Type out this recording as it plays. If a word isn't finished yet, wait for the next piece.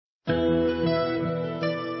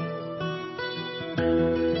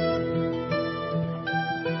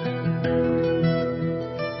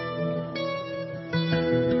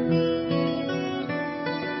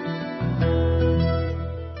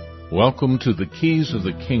Welcome to the Keys of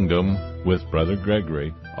the Kingdom with Brother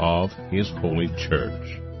Gregory of His Holy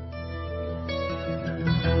Church.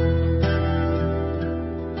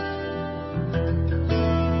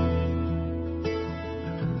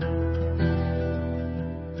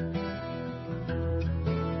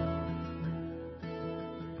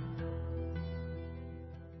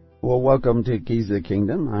 Well, welcome to Keys of the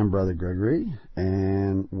Kingdom. I'm Brother Gregory,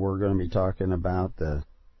 and we're going to be talking about the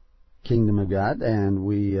Kingdom of God, and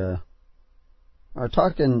we are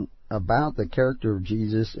talking about the character of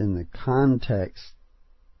Jesus in the context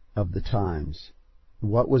of the times.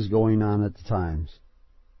 What was going on at the times?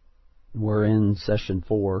 We're in session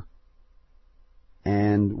 4,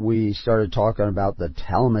 and we started talking about the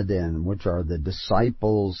Talmudim, which are the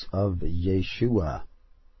disciples of Yeshua.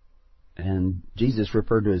 And Jesus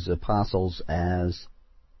referred to his apostles as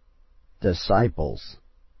disciples.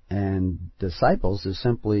 And disciples is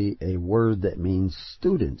simply a word that means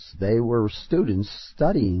students. They were students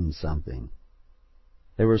studying something.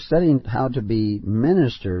 They were studying how to be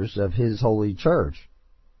ministers of his holy church.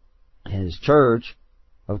 His church,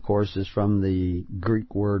 of course, is from the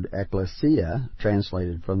Greek word ekklesia,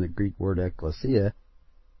 translated from the Greek word ekklesia,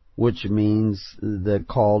 which means the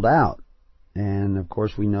called out. And, of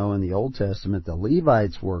course, we know in the Old Testament the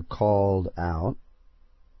Levites were called out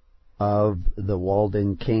of the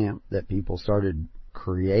walled-in camp that people started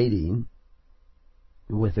creating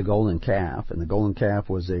with the golden calf. And the golden calf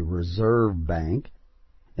was a reserve bank,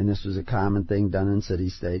 and this was a common thing done in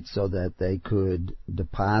city-states so that they could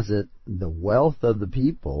deposit the wealth of the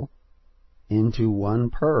people into one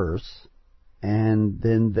purse, and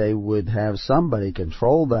then they would have somebody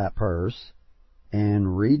control that purse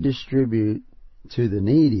and redistribute to the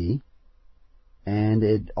needy. And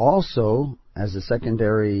it also, as a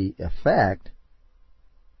secondary effect,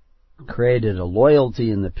 created a loyalty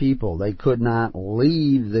in the people. They could not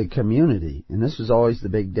leave the community. And this was always the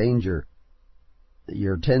big danger.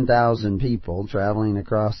 You're 10,000 people traveling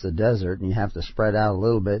across the desert, and you have to spread out a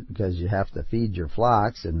little bit because you have to feed your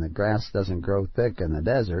flocks, and the grass doesn't grow thick in the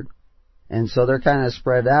desert. And so they're kind of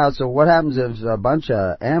spread out. So what happens if a bunch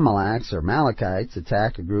of Amaleks or Amalekites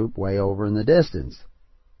attack a group way over in the distance?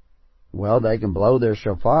 Well, they can blow their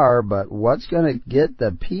shofar, but what's going to get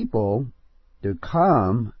the people to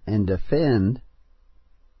come and defend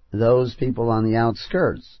those people on the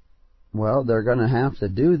outskirts? Well, they're going to have to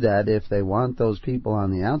do that if they want those people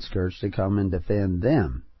on the outskirts to come and defend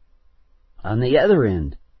them. On the other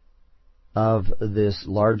end of this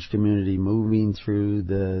large community moving through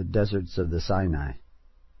the deserts of the Sinai,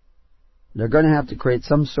 they're going to have to create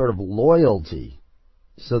some sort of loyalty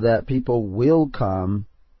so that people will come.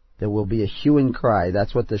 There will be a hue and cry.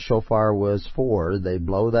 That's what the shofar was for. They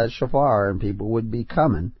blow that shofar and people would be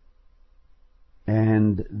coming.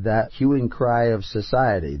 And that hue and cry of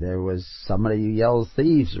society. There was somebody who yells,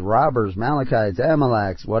 thieves, robbers, Amalekites,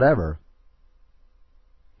 Amaleks, whatever.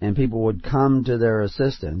 And people would come to their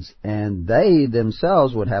assistance, and they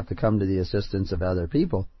themselves would have to come to the assistance of other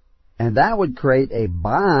people. And that would create a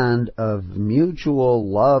bond of mutual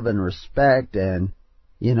love and respect, and,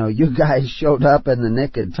 you know, you guys showed up in the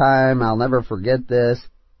nick of time, I'll never forget this,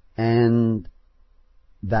 and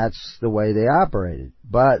that's the way they operated.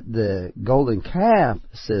 But the golden calf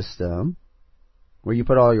system, where you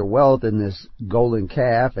put all your wealth in this golden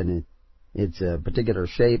calf, and it's a particular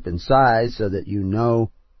shape and size so that you know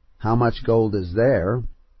how much gold is there,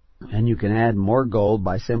 and you can add more gold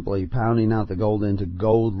by simply pounding out the gold into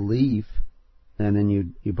gold leaf, and then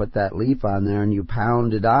you put that leaf on there and you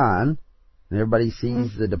pound it on, and everybody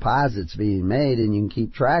sees the deposits being made, and you can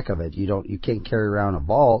keep track of it. You can't carry around a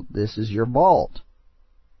vault. This is your vault.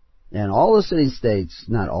 And all the city-states,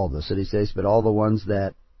 not all the city-states, but all the ones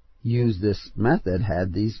that used this method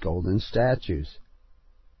had these golden statues.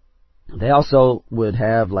 They also would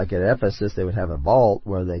have, like at Ephesus, they would have a vault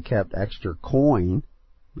where they kept extra coin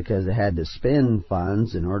because they had to spend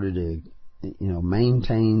funds in order to,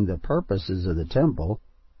 maintain the purposes of the temple,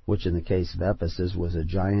 which in the case of Ephesus was a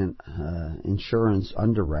giant insurance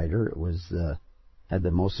underwriter. It was had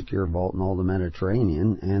the most secure vault in all the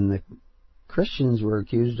Mediterranean, and the Christians were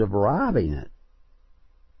accused of robbing it.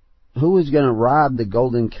 Who was going to rob the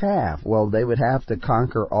golden calf? Well, they would have to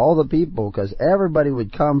conquer all the people, because everybody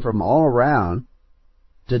would come from all around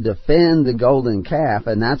to defend the golden calf,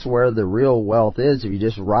 and that's where the real wealth is. If you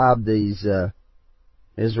just rob these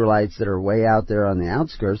Israelites that are way out there on the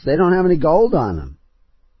outskirts, they don't have any gold on them.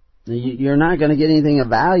 You're not going to get anything of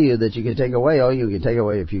value that you can take away. Oh, you can take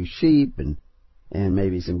away a few sheep and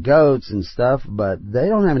maybe some goats and stuff, but they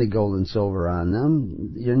don't have any gold and silver on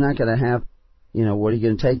them. You're not going to have What are you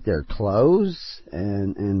going to take their clothes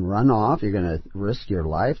and run off? You're going to risk your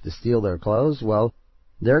life to steal their clothes? Well,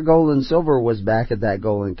 their gold and silver was back at that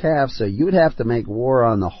golden calf, so you'd have to make war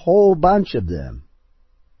on the whole bunch of them,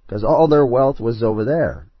 because all their wealth was over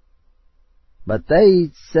there. But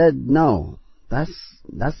they said no. That's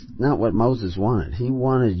not what Moses wanted. He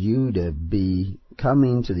wanted you to be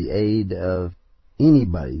coming to the aid of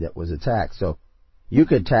anybody that was attacked. So you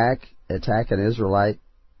could attack an Israelite,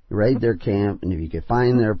 raid their camp, and if you could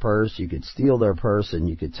find their purse, you could steal their purse and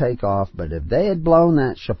you could take off. But if they had blown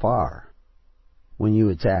that shofar when you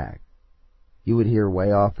attacked, you would hear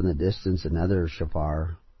way off in the distance another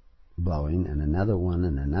shofar blowing, and another one,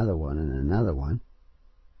 and another one, and another one.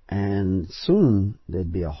 And soon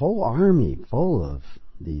there'd be a whole army full of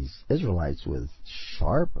these Israelites with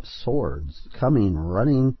sharp swords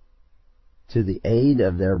running to the aid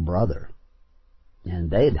of their brother.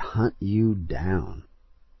 And they'd hunt you down.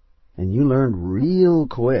 And you learned real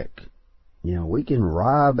quick, we can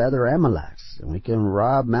rob other Amaleks, and we can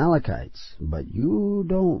rob Amalekites, but you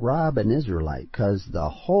don't rob an Israelite, because the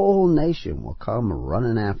whole nation will come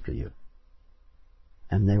running after you.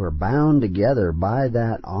 And they were bound together by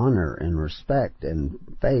that honor and respect and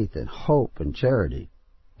faith and hope and charity.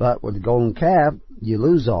 But with the golden calf, you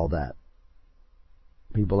lose all that.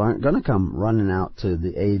 People aren't going to come running out to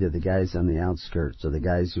the aid of the guys on the outskirts or the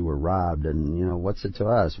guys who were robbed. And, what's it to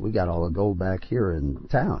us? We got all the gold back here in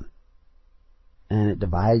town. And it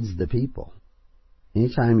divides the people.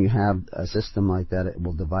 Anytime you have a system like that, it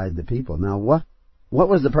will divide the people. Now, what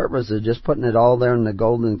was the purpose of just putting it all there in the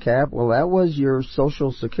golden calf? Well, that was your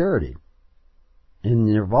social security in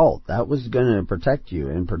your vault. That was going to protect you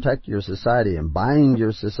and protect your society and bind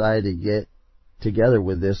your society to get together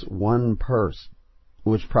with this one purse,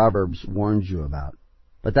 which Proverbs warns you about.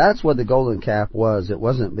 But that's what the golden calf was. It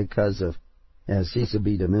wasn't because of, as Cecil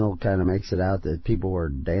B. DeMille kind of makes it out, that people were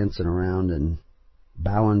dancing around and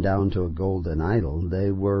bowing down to a golden idol.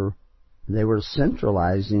 They were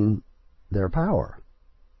centralizing their power.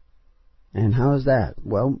 And how is that?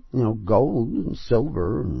 Well, gold and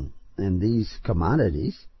silver and these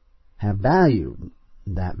commodities have value.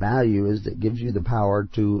 That value is that gives you the power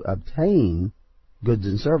to obtain goods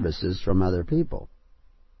and services from other people.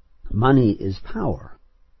 Money is power.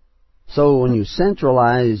 So when you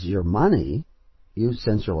centralize your money, you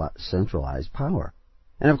centralize power.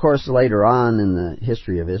 And of course, later on in the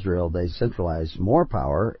history of Israel, they centralized more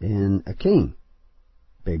power in a king.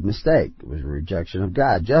 Big mistake. It was a rejection of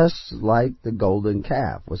God, just like the golden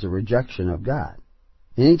calf was a rejection of God.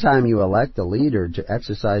 Anytime you elect a leader to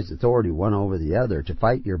exercise authority one over the other, to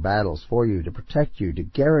fight your battles for you, to protect you, to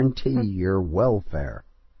guarantee your welfare,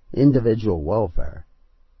 individual welfare,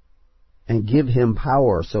 and give him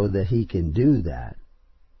power so that he can do that,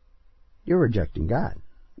 you're rejecting God.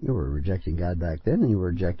 You were rejecting God back then, and you were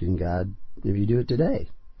rejecting God if you do it today.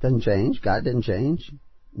 Doesn't change. God didn't change.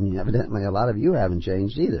 And evidently a lot of you haven't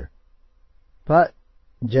changed either. But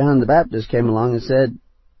John the Baptist came along and said,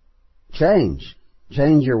 change.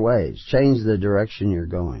 Change your ways. Change the direction you're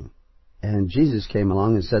going. And Jesus came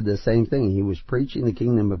along and said the same thing. He was preaching the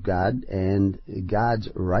kingdom of God and God's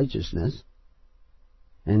righteousness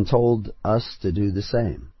and told us to do the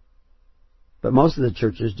same. But most of the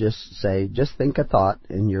churches just say, just think a thought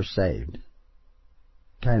and you're saved.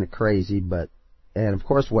 Kind of crazy, and of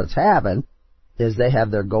course what's happened is they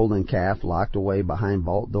have their golden calf locked away behind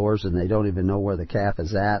vault doors, and they don't even know where the calf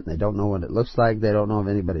is at, and they don't know what it looks like, they don't know if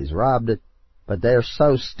anybody's robbed it, but they're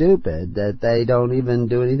so stupid that they don't even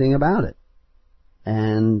do anything about it.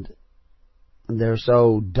 And they're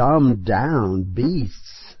so dumbed down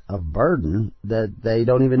beasts of burden that they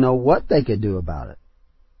don't even know what they could do about it.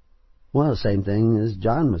 Well, the same thing as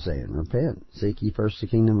John was saying. Repent. Seek ye first the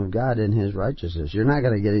kingdom of God and his righteousness. You're not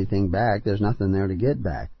going to get anything back. There's nothing there to get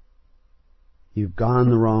back. You've gone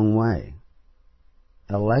the wrong way.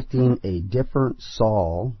 Electing a different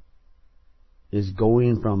Saul is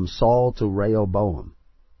going from Saul to Rehoboam.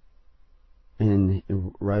 And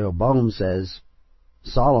Rehoboam says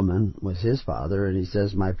Solomon was his father, and he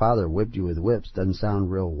says, my father whipped you with whips. Doesn't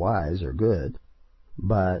sound real wise or good,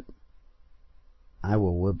 but I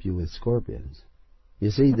will whip you with scorpions.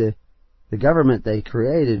 You see, the government they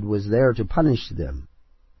created was there to punish them,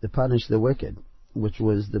 to punish the wicked, which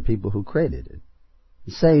was the people who created it.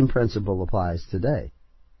 The same principle applies today.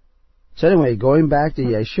 So anyway, going back to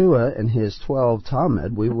Yeshua and his 12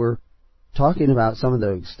 Talmud, we were talking about some of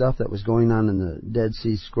the stuff that was going on in the Dead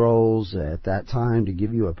Sea Scrolls at that time to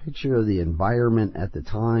give you a picture of the environment at the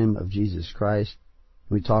time of Jesus Christ.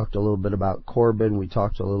 We talked a little bit about Corban. We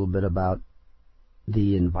talked a little bit about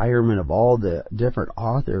the environment of all the different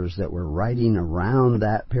authors that were writing around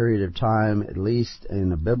that period of time, at least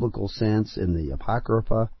in a biblical sense, in the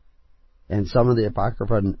Apocrypha. And some of the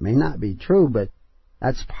Apocrypha may not be true, but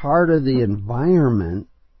that's part of the environment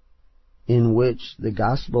in which the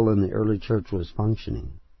gospel in the early church was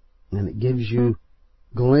functioning. And it gives you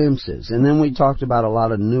glimpses. And then we talked about a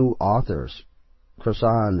lot of new authors,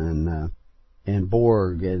 Crossan and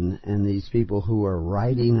Borg and these people who are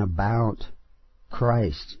writing about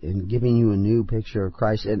Christ and giving you a new picture of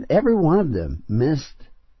Christ. And every one of them missed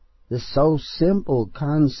this so simple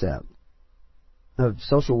concept of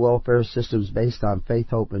social welfare systems based on faith,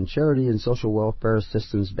 hope, and charity, and social welfare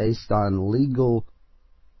systems based on legal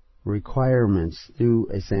requirements through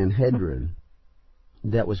a Sanhedrin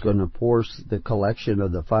that was going to force the collection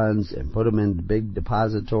of the funds and put them in big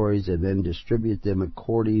depositories and then distribute them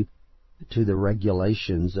according to the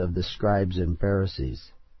regulations of the scribes and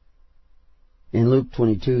Pharisees. In Luke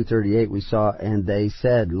 22:38 we saw, and they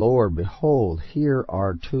said, Lord, behold, here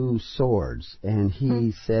are 2 swords. And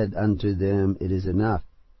he said unto them, it is enough.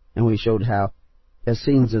 And we showed how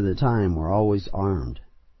Essenes of the time were always armed,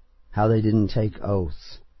 how they didn't take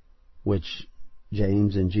oaths, which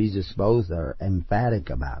James and Jesus both are emphatic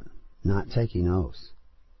about, not taking oaths,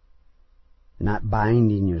 not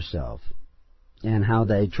binding yourself, and how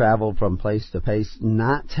they traveled from place to place,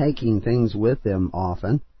 not taking things with them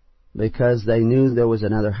often, because they knew there was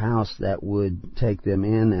another house that would take them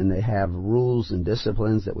in, and they have rules and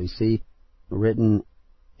disciplines that we see written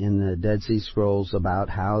in the Dead Sea Scrolls about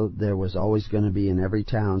how there was always going to be in every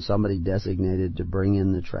town somebody designated to bring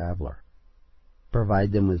in the traveler,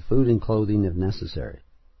 provide them with food and clothing if necessary,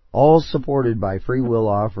 all supported by free will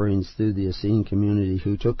offerings through the Essene community,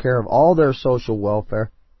 who took care of all their social welfare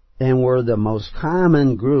and were the most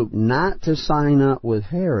common group not to sign up with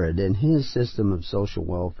Herod and his system of social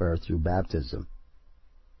welfare through baptism.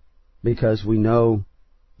 Because we know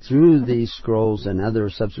through these scrolls and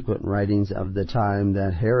other subsequent writings of the time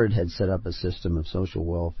that Herod had set up a system of social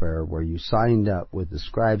welfare where you signed up with the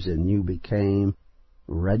scribes and you became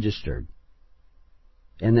registered.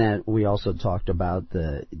 And that we also talked about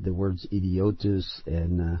the words idiotus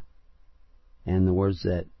and the words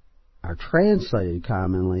that are translated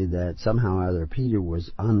commonly that somehow or other Peter was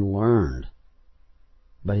unlearned.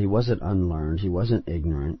 But he wasn't unlearned, he wasn't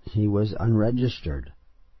ignorant, he was unregistered.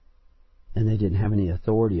 And they didn't have any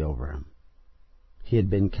authority over him. He had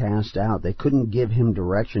been cast out. They couldn't give him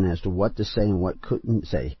direction as to what to say and what couldn't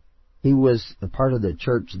say. He was a part of the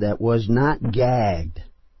church that was not gagged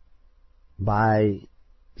by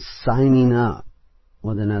signing up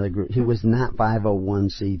with another group. He was not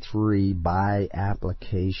 501c3 by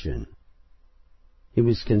application. He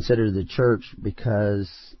was considered the church because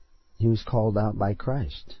he was called out by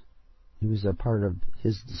Christ. He was a part of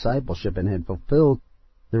his discipleship and had fulfilled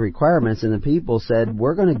the requirements, and the people said,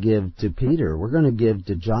 we're going to give to Peter, we're going to give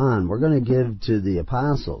to John, we're going to give to the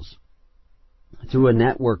apostles through a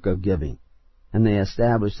network of giving. And they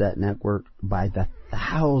established that network by the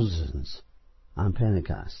thousands on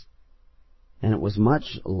Pentecost. And it was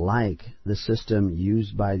much like the system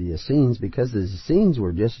used by the Essenes, because the Essenes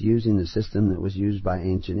were just using the system that was used by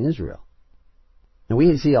ancient Israel. And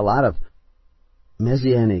we see a lot of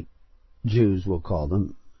Messianic Jews, we'll call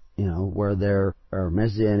them, where there are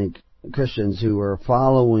Messianic Christians who are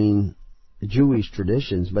following Jewish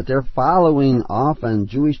traditions, but they're following often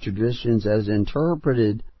Jewish traditions as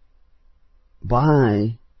interpreted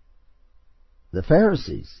by the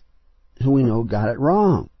Pharisees, who we know got it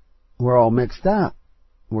wrong. We're all mixed up.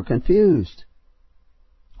 We're confused.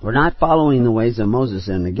 We're not following the ways of Moses.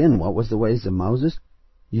 And again, what was the ways of Moses?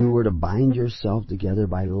 You were to bind yourself together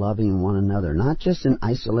by loving one another, not just in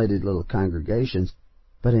isolated little congregations,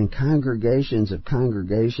 but in congregations of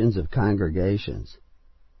congregations of congregations.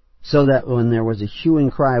 So that when there was a hue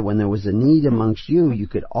and cry, when there was a need amongst you, you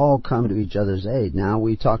could all come to each other's aid. Now,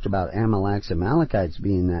 we talked about Amaleks and Amalekites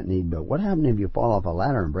being that need, but what happened if you fall off a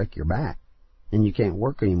ladder and break your back? And you can't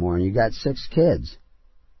work anymore, and you got 6 kids,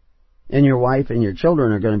 and your wife and your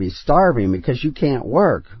children are going to be starving because you can't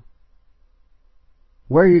work.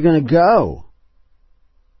 Where are you going to go?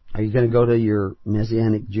 Are you going to go to your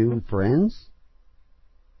Messianic Jew friends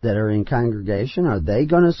that are in congregation? Are they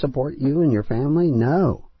going to support you and your family?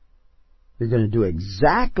 No. You're going to do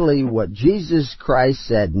exactly what Jesus Christ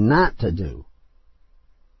said not to do.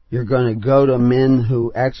 You're going to go to men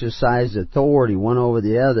who exercise authority one over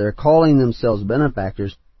the other, calling themselves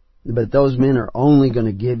benefactors, but those men are only going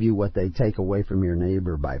to give you what they take away from your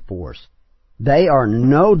neighbor by force. They are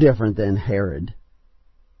no different than Herod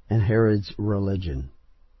and Herod's religion.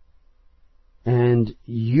 And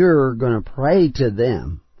you're going to pray to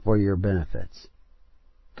them for your benefits.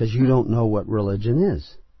 because you don't know what religion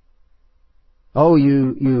is. Oh,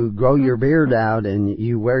 you grow your beard out and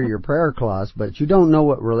you wear your prayer cloths, but you don't know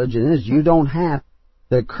what religion is. You don't have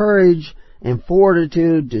the courage and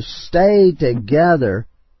fortitude to stay together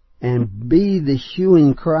and be the hue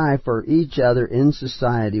and cry for each other in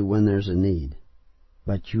society when there's a need.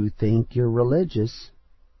 But you think you're religious.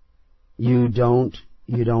 You don't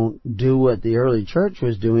do what the early church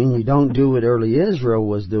was doing. You don't do what early Israel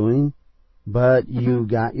was doing. But you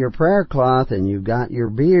got your prayer cloth, and you got your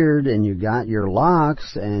beard, and you got your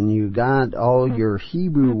locks, and you got all your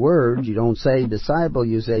Hebrew words. You don't say disciple,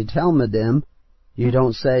 you say Talmudim. You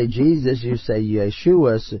don't say Jesus, you say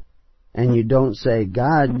Yeshua. And you don't say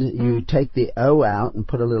God, you take the O out and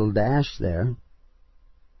put a little dash there.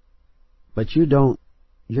 But you're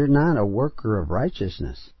not a worker of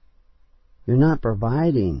righteousness. You're not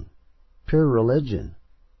providing pure religion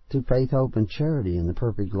through faith, hope, and charity in the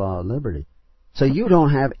perfect law of liberty. So you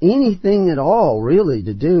don't have anything at all really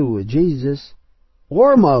to do with Jesus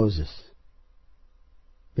or Moses,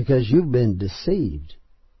 because you've been deceived.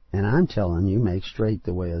 And I'm telling you, make straight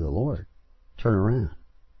the way of the Lord. Turn around.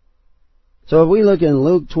 So if we look in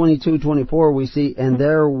Luke 22:24, we see, and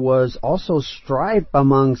there was also strife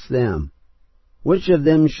amongst them. Which of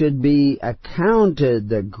them should be accounted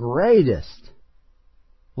the greatest?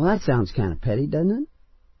 Well, that sounds kind of petty, doesn't it?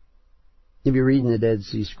 If you read in the Dead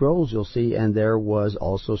Sea Scrolls, you'll see, and there was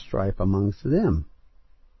also strife amongst them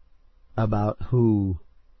about who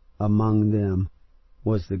among them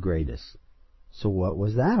was the greatest. So what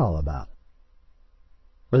was that all about?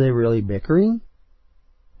 Were they really bickering?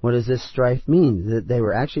 What does this strife mean? That they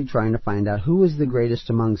were actually trying to find out who was the greatest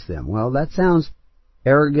amongst them. Well, that sounds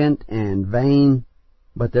arrogant and vain,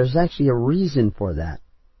 but there's actually a reason for that.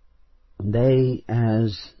 They,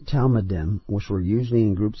 as Talmudim, which were usually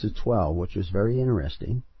in groups of 12, which was very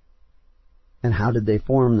interesting. And how did they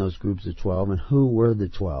form those groups of 12, and who were the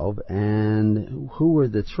 12, and who were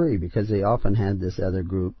the 3? Because they often had this other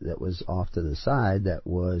group that was off to the side that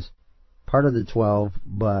was part of the 12,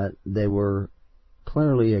 but they were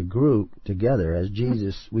clearly a group together, as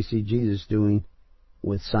we see Jesus doing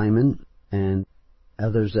with Simon and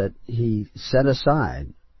others that he set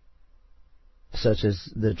aside, such as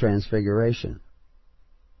the Transfiguration,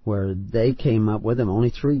 where they came up with him. Only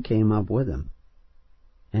 3 came up with him.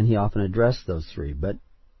 And he often addressed those 3. But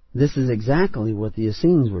this is exactly what the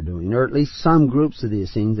Essenes were doing, or at least some groups of the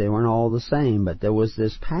Essenes. They weren't all the same, but there was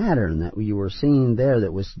this pattern that you were seeing there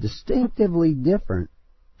that was distinctively different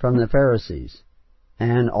from the Pharisees,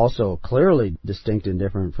 and also clearly distinct and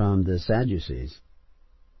different from the Sadducees.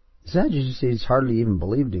 The Sadducees hardly even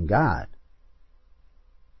believed in God.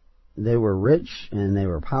 They were rich and they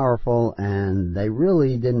were powerful, and they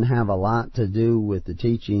really didn't have a lot to do with the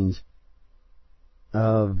teachings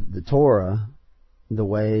of the Torah,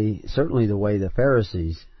 certainly the way the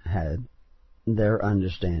Pharisees had their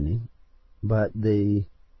understanding. But the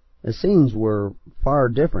Essenes were far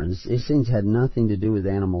different. The Essenes had nothing to do with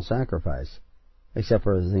animal sacrifice, except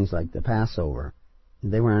for things like the Passover.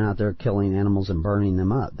 They weren't out there killing animals and burning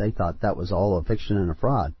them up. They thought that was all a fiction and a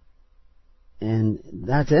fraud. And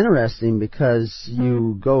that's interesting, because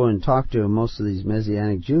you go and talk to most of these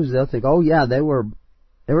Messianic Jews, they'll think, oh yeah, they were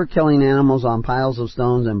killing animals on piles of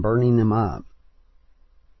stones and burning them up.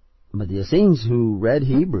 But the Essenes, who read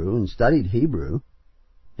Hebrew and studied Hebrew,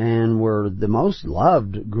 and were the most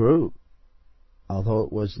loved group, although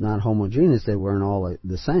it was not homogeneous, they weren't all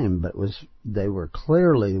the same, but they were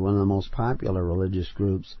clearly one of the most popular religious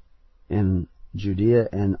groups in Judea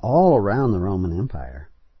and all around the Roman Empire.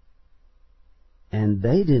 And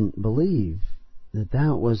they didn't believe that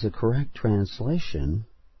that was a correct translation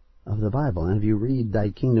of the Bible. And if you read Thy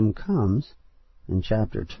Kingdom Comes in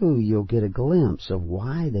chapter 2, you'll get a glimpse of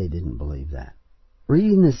why they didn't believe that.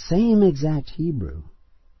 Reading the same exact Hebrew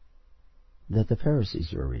that the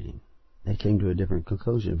Pharisees were reading, they came to a different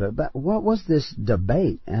conclusion. But what was this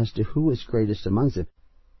debate as to who was greatest amongst them?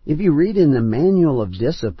 If you read in the Manual of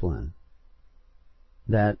Discipline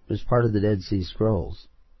that was part of the Dead Sea Scrolls,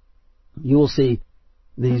 you will see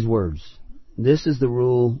these words. This is the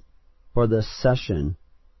rule for the session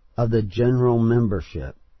of the general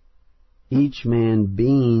membership, each man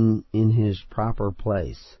being in his proper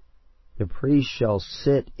place. The priest shall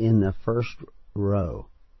sit in the first row,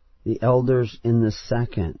 the elders in the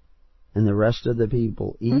second, and the rest of the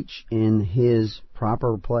people each in his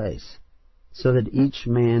proper place, so that each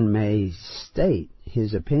man may state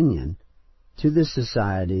his opinion to the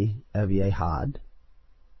society of Yehad.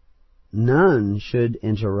 None should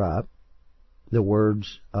interrupt the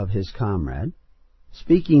words of his comrade.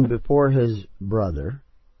 Speaking before his brother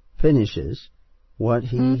finishes what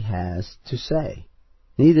he has to say.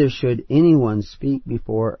 neither should anyone speak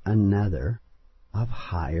before another of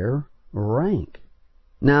higher rank.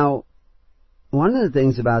 Now, one of the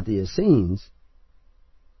things about the Essenes,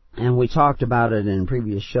 and we talked about it in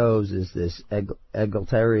previous shows, is this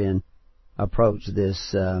egalitarian approach,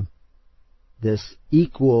 this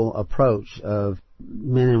equal approach of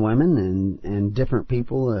men and women and different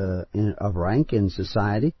people of rank in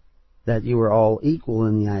society, that you were all equal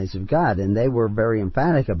in the eyes of God. And they were very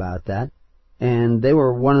emphatic about that. And they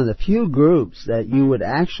were one of the few groups that you would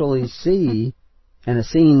actually see an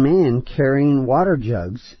Essene man carrying water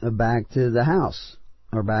jugs back to the house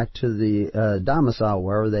or back to the domicile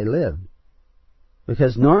wherever they lived.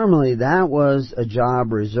 Because normally that was a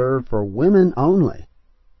job reserved for women only.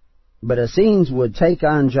 But Essenes would take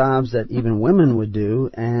on jobs that even women would do,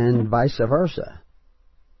 and vice versa.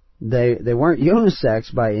 They weren't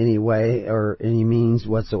unisex by any way or any means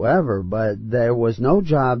whatsoever, but there was no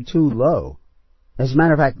job too low. As a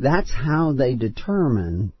matter of fact, that's how they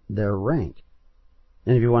determine their rank.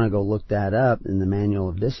 And if you want to go look that up in the Manual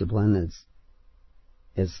of Discipline,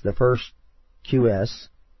 it's the first QS,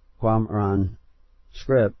 Qumran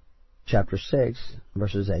script, chapter 6,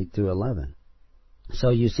 verses 8 through 11. So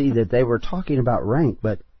you see that they were talking about rank,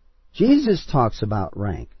 but Jesus talks about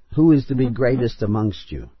rank. Who is to be greatest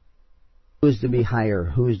amongst you? Who is to be higher?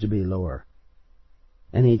 Who is to be lower?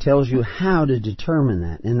 And he tells you how to determine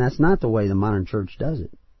that. And that's not the way the modern church does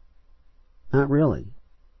it. Not really.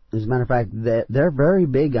 As a matter of fact, they're very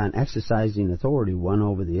big on exercising authority one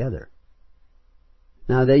over the other.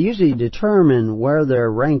 Now, they usually determine where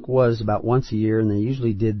their rank was about once a year, and they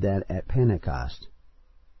usually did that at Pentecost.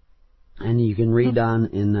 And you can read on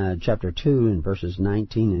in chapter 2 in verses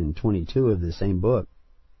 19 and 22 of the same book.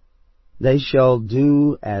 They shall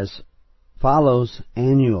do as follows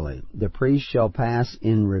annually. The priest shall pass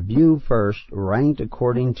in review first, ranked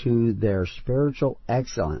according to their spiritual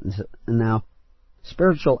excellence. Now,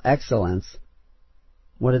 spiritual excellence,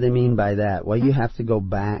 what do they mean by that? Well, you have to go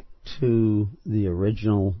back to the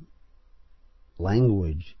original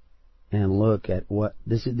language and look at what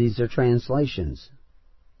these are translations.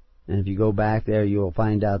 And if you go back there, you'll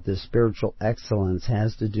find out this spiritual excellence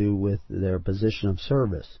has to do with their position of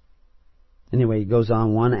service. Anyway, it goes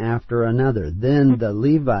on one after another. Then the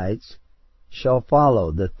Levites shall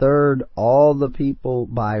follow, the third, all the people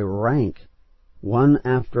by rank, one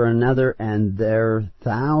after another, and their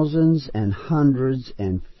thousands and hundreds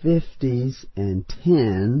and fifties and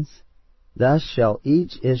tens. Thus shall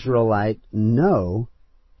each Israelite know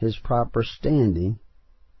his proper standing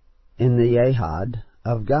in the Yehad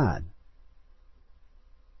of God.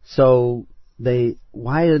 So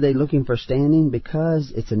why are they looking for standing?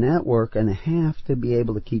 Because it's a network, and they have to be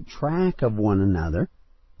able to keep track of one another.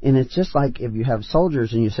 And it's just like if you have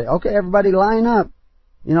soldiers and you say, okay, everybody line up,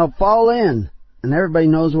 fall in. And everybody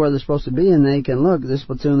knows where they're supposed to be, and they can look, this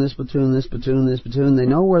platoon, this platoon, this platoon, this platoon. They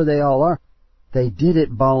know where they all are. They did it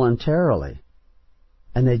voluntarily.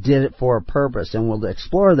 And they did it for a purpose. And we'll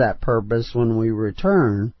explore that purpose when we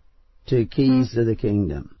return to Keys to the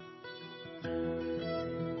Kingdom.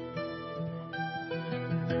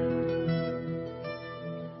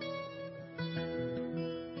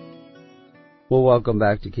 Well, welcome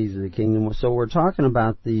back to Keys of the Kingdom. So we're talking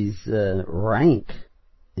about these rank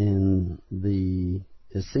in the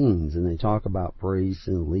Essenes, and they talk about priests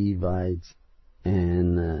and Levites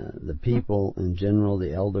and the people in general,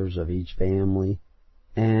 the elders of each family,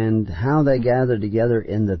 and how they gather together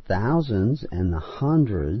in the thousands and the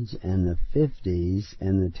hundreds and the fifties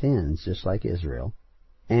and the tens, just like Israel.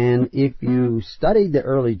 And if you studied the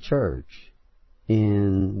early church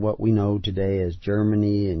in what we know today as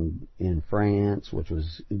Germany and in France, which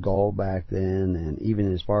was Gaul back then, and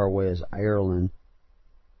even as far away as Ireland,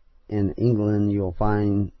 in England you'll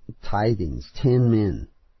find tithings, 10 men,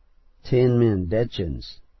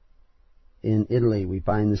 decans. In Italy we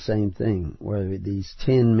find the same thing, where these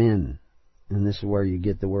 10 men, and this is where you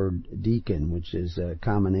get the word deacon, which is a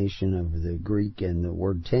combination of the Greek and the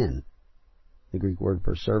word 10, the Greek word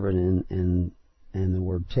for servant and the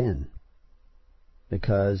word 10.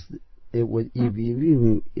 Because it would,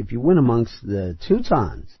 if you went amongst the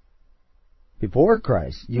Teutons before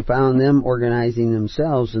Christ, you found them organizing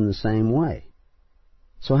themselves in the same way.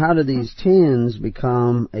 So how do these 10s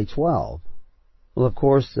become a 12? Well, of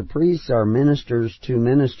course, the priests are ministers to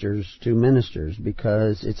ministers to ministers,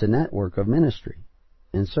 because it's a network of ministry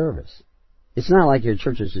and service. It's not like your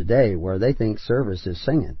churches today where they think service is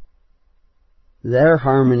singing. Their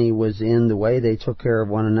harmony was in the way they took care of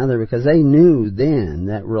one another, because they knew then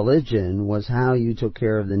that religion was how you took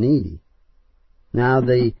care of the needy. Now,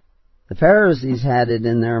 the The Pharisees had it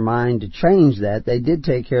in their mind to change that. They did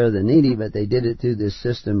take care of the needy, but they did it through this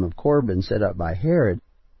system of Corban set up by Herod.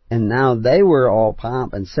 And now they were all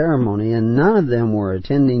pomp and ceremony, and none of them were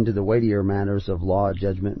attending to the weightier matters of law,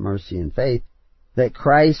 judgment, mercy, and faith that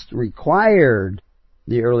Christ required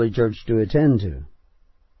the early church to attend to,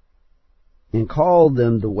 and called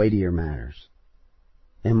them the weightier matters.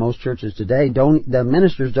 And most churches today the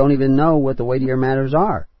ministers don't even know what the weightier matters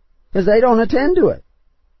are, because they don't attend to it.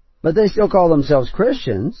 But they still call themselves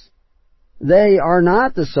Christians. They are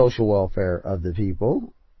not the social welfare of the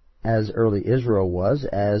people, as early Israel was,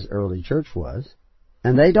 as early church was.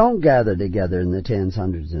 And they don't gather together in the tens,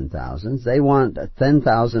 hundreds, and thousands. They want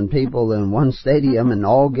 10,000 people in one stadium and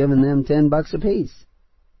all giving them $10 apiece.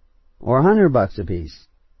 Or $100 apiece.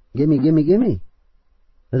 Gimme, gimme, gimme.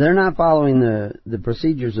 But they're not following the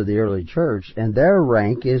procedures of the early church, and their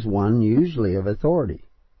rank is one usually of authority.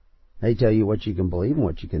 They tell you what you can believe and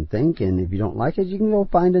what you can think, and if you don't like it, you can go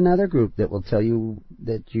find another group that will tell you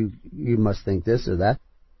that you must think this or that.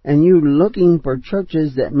 And you're looking for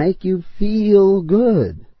churches that make you feel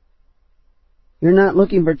good. You're not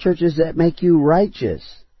looking for churches that make you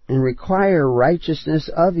righteous and require righteousness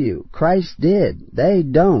of you. Christ did. They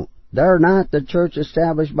don't. They're not the church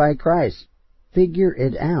established by Christ. Figure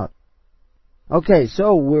it out. Okay,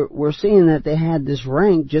 so we're seeing that they had this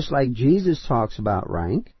rank, just like Jesus talks about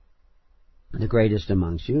rank, the greatest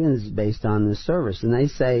amongst you, and it's based on this service. And they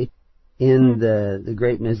say in the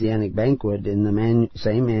Great Messianic Banquet, in the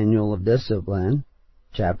same Manual of Discipline,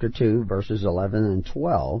 chapter 2, verses 11 and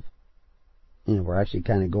 12, we're actually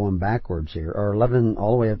kind of going backwards here, or 11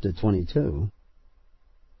 all the way up to 22.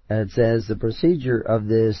 It says the procedure of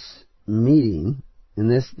this meeting,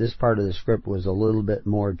 and this part of the script was a little bit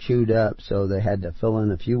more chewed up, so they had to fill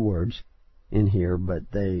in a few words in here, but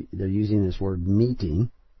they're using this word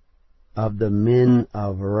meeting, of the men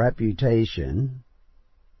of reputation,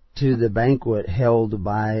 to the banquet held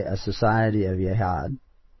by a society of Yehad,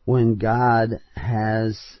 when God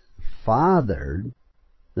has fathered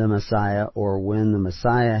the Messiah, or when the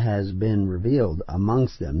Messiah has been revealed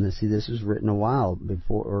amongst them. Now, see, this was written a while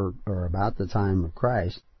before, or about the time of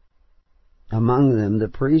Christ. Among them, the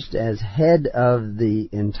priest, as head of the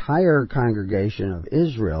entire congregation of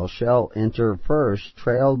Israel, shall enter first,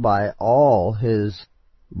 trailed by all his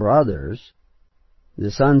brothers, the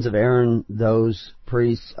sons of Aaron, those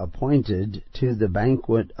priests appointed to the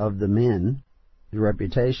banquet of the men, the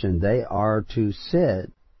reputation. They are to sit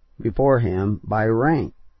before him by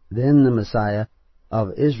rank. Then the Messiah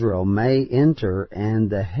of Israel may enter, and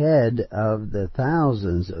the head of the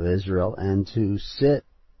thousands of Israel, and to sit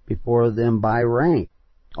before them by rank.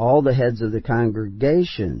 All the heads of the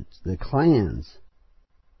congregations, the clans,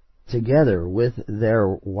 together with their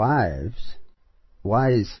wives,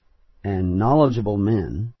 wise and knowledgeable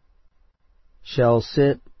men, shall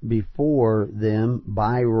sit before them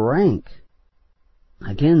by rank.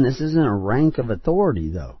 Again, this isn't a rank of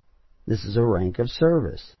authority, though. This is a rank of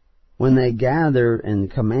service. When they gather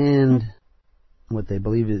and command what they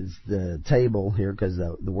believe is the table here, because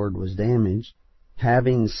the word was damaged,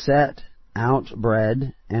 having set out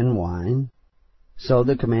bread and wine, so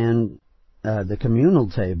the communal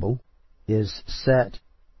table is set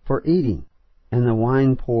for eating, and the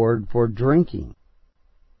wine poured for drinking.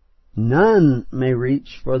 None may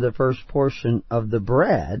reach for the first portion of the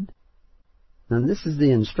bread. Now this is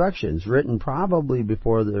the instructions written probably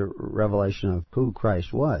before the revelation of who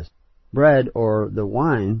Christ was. Bread or the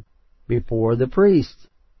wine before the priest,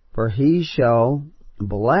 for he shall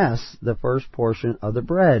bless the first portion of the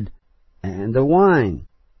bread and the wine,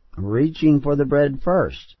 reaching for the bread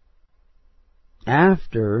first.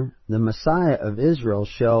 After, the Messiah of Israel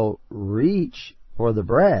shall reach for the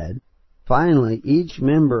bread. Finally, each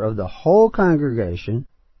member of the whole congregation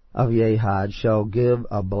of Yehad shall give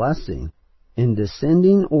a blessing in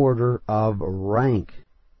descending order of rank.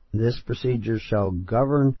 This procedure shall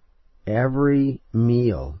govern every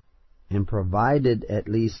meal, and provided at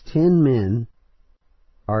least 10 men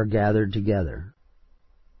are gathered together.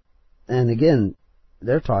 And again,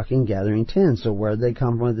 they're talking gathering 10, so where did they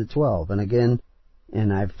come from with the 12? And again,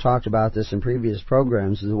 and I've talked about this in previous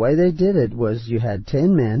programs, the way they did it was you had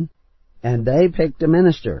 10 men, and they picked a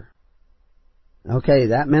minister. Okay,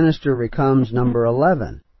 that minister becomes number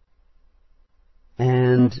 11.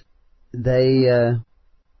 And they,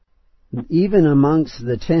 even amongst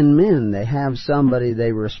the 10 men, they have somebody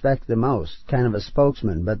they respect the most, kind of a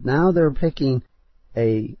spokesman. But now they're picking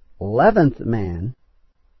a 11th man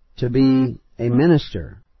to be a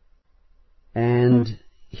minister. And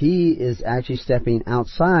he is actually stepping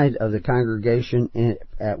outside of the congregation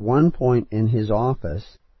at one point in his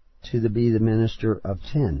office to be the minister of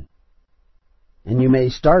 10. And you may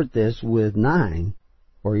start this with 9,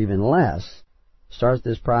 or even less. Start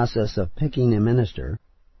this process of picking a minister.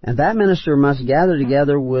 And that minister must gather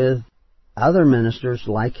together with other ministers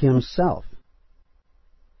like himself.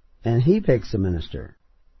 And he picks a minister.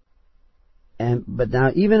 But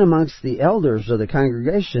now, even amongst the elders of the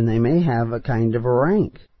congregation, they may have a kind of a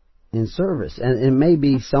rank in service. And it may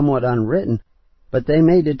be somewhat unwritten, but they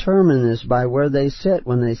may determine this by where they sit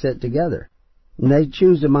when they sit together. And they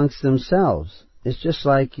choose amongst themselves. It's just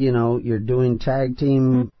like, you're doing tag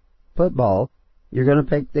team football. You're going to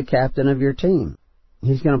pick the captain of your team.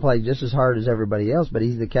 He's going to play just as hard as everybody else, but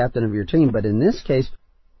he's the captain of your team. But in this case,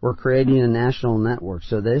 we're creating a national network.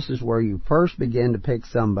 So this is where you first begin to pick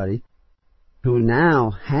somebody who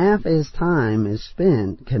now half his time is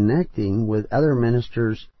spent connecting with other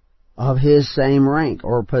ministers of his same rank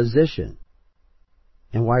or position.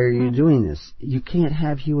 And why are you doing this? You can't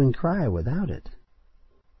have hue and cry without it.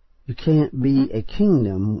 You can't be a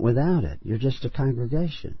kingdom without it. You're just a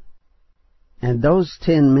congregation. And those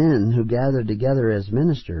 10 men who gather together as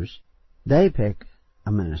ministers, they pick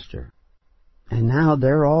a minister. And now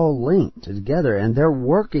they're all linked together, and they're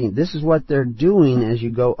working. This is what they're doing as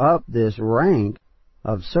you go up this rank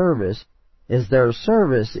of service, is their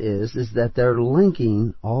service is that they're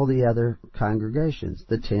linking all the other congregations,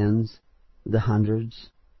 the 10s, the 100s,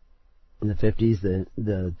 the 50s,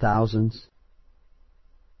 the thousands,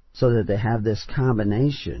 so that they have this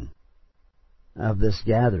combination of this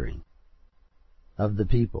gathering of the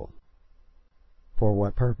people. For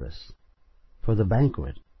what purpose? For the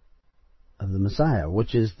banquet of the Messiah,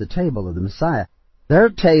 which is the table of the Messiah. Their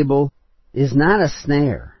table is not a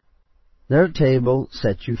snare. Their table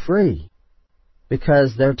sets you free,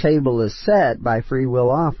 because their table is set by free will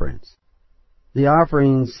offerings. The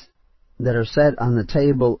offerings that are set on the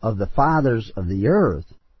table of the fathers of the earth,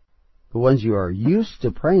 the ones you are used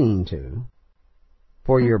to praying to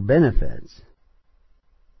for your benefits,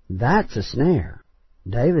 that's a snare.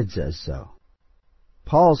 David says so.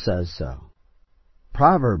 Paul says so.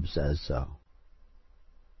 Proverbs says so.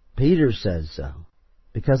 Peter says so.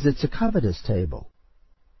 Because it's a covetous table.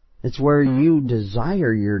 It's where you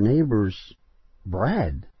desire your neighbor's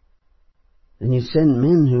bread. And you send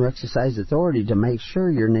men who exercise authority to make sure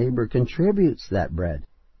your neighbor contributes that bread.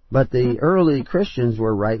 But the early Christians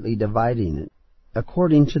were rightly dividing it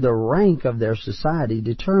according to the rank of their society,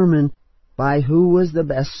 determined by who was the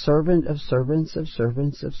best servant of servants of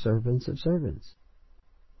servants of servants of servants.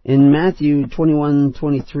 In Matthew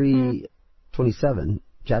 21:23-27,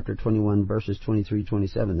 chapter 21, verses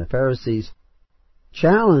 23-27, the Pharisees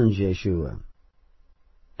challenge Yeshua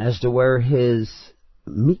as to where his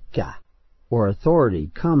mikah, or authority,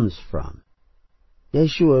 comes from.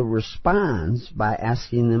 Yeshua responds by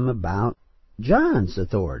asking them about John's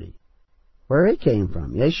authority, where it came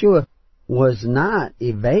from. Yeshua was not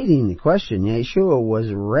evading the question. Yeshua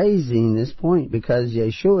was raising this point because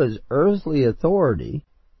Yeshua's earthly authority,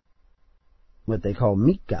 what they call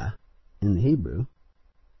mikah in the Hebrew,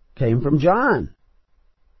 came from John.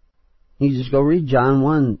 You just go read John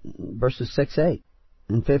 1, verses 6-8,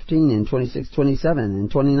 and 15, and 26-27, and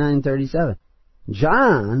 29-37.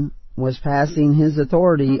 John was passing his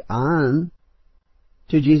authority on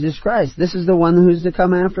to Jesus Christ. This is the one who's to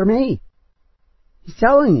come after me. He's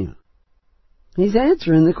telling you. He's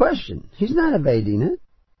answering the question. He's not evading it,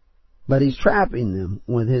 but he's trapping them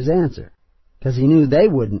with his answer, because he knew they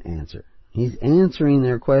wouldn't answer. He's answering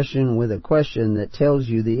their question with a question that tells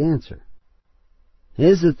you the answer.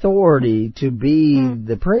 His authority to be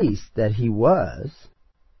the priest that he was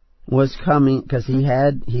coming because he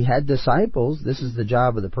had disciples. This is the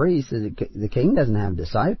job of the priest. The king doesn't have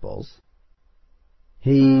disciples.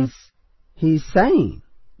 He's saying,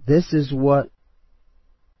 this is what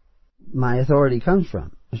my authority comes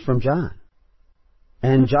from. It's from John.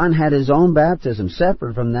 And John had his own baptism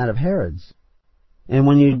separate from that of Herod's. And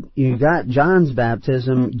when you got John's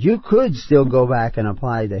baptism, you could still go back and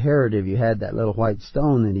apply to Herod if you had that little white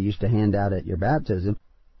stone that he used to hand out at your baptism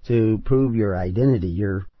to prove your identity,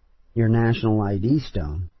 your national ID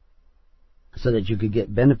stone, so that you could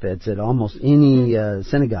get benefits at almost any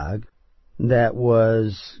synagogue that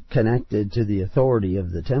was connected to the authority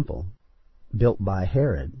of the temple built by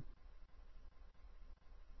Herod.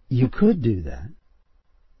 You could do that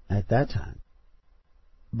at that time.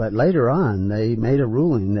 But later on, they made a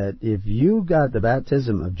ruling that if you got the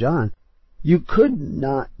baptism of John, you could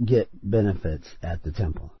not get benefits at the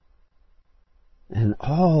temple. And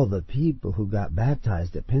all the people who got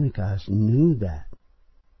baptized at Pentecost knew that.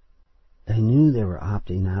 They knew they were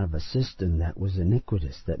opting out of a system that was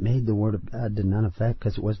iniquitous, that made the Word of God to none effect,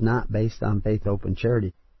 because it was not based on faith, hope, and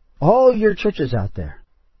charity. All your churches out there,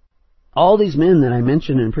 All these men that I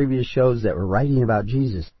mentioned in previous shows that were writing about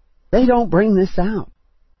Jesus, they don't bring this out.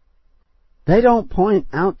 They don't point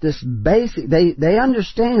out this basic, they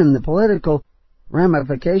understand the political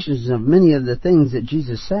ramifications of many of the things that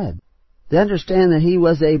Jesus said. They understand that he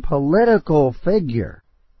was a political figure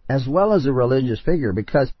as well as a religious figure,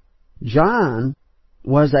 because John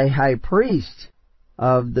was a high priest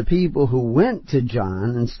of the people who went to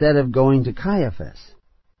John instead of going to Caiaphas,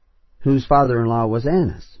 whose father-in-law was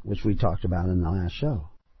Annas, which we talked about in the last show.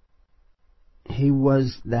 He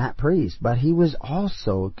was that priest, but he was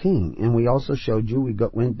also a king. And we also showed you,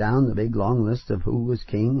 went down the big long list of who was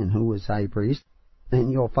king and who was high priest.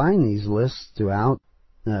 And you'll find these lists throughout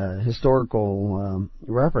historical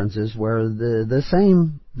references where the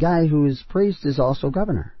same guy who is priest is also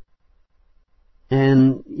governor.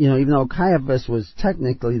 And, even though Caiaphas was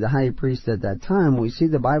technically the high priest at that time, we see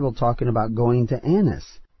the Bible talking about going to Annas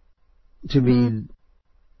to be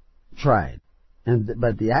tried.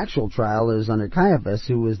 But the actual trial is under Caiaphas,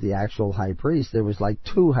 who was the actual high priest. There was like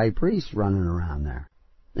 2 high priests running around there.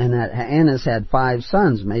 And that Annas had 5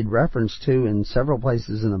 sons, made reference to in several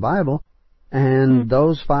places in the Bible. And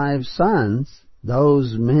those 5 sons,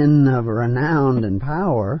 those men of renown and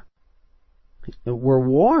power, were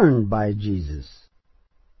warned by Jesus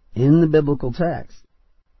in the biblical text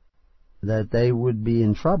that they would be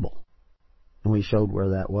in trouble. And we showed where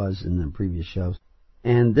that was in the previous shows.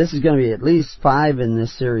 And this is going to be at least 5 in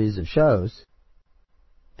this series of shows.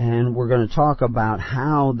 And we're going to talk about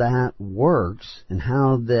how that works and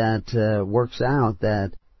how that works out,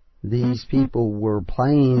 that these people were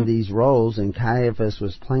playing these roles and Caiaphas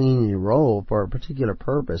was playing a role for a particular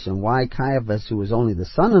purpose, and why Caiaphas, who was only the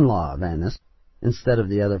son-in-law of Annas, instead of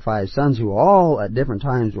the other 5 sons who all at different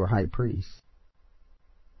times were high priests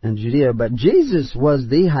in Judea. But Jesus was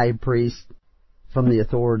the high priest from the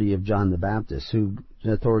authority of John the Baptist, whose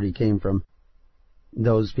authority came from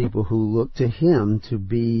those people who looked to him to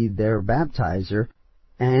be their baptizer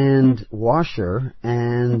and washer,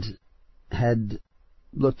 and had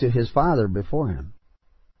looked to his father before him.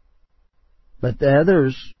 But the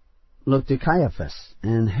others looked to Caiaphas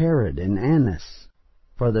and Herod and Annas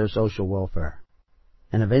for their social welfare.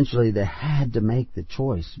 And eventually they had to make the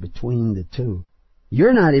choice between the 2.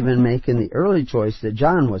 You're not even making the early choice that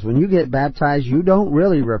John was. When you get baptized, you don't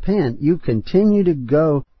really repent. You continue to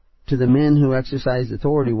go to the men who exercise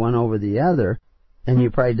authority one over the other, and you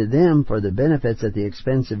pray to them for the benefits at the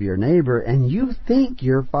expense of your neighbor, and you think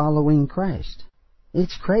you're following Christ.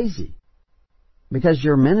 It's crazy. Because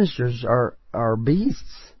your ministers are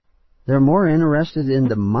beasts. They're more interested in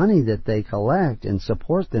the money that they collect and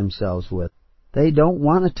support themselves with. They don't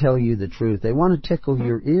want to tell you the truth. They want to tickle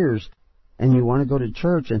your ears. And you want to go to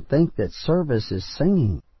church and think that service is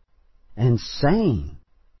singing and saying,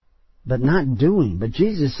 but not doing. But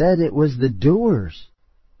Jesus said it was the doers,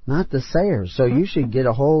 not the sayers. So you should get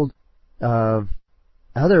a hold of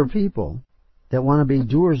other people that want to be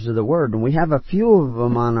doers of the word. And we have a few of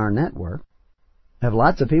them on our network. We have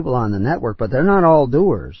lots of people on the network, but they're not all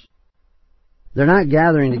doers. They're not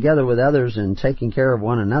gathering together with others and taking care of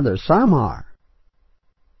one another. Some are.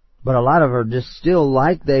 But a lot of them are just still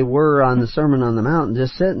like they were on the Sermon on the Mount,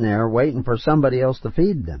 just sitting there waiting for somebody else to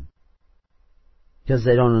feed them. Because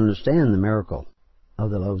they don't understand the miracle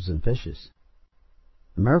of the loaves and fishes.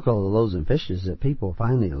 The miracle of the loaves and fishes is that people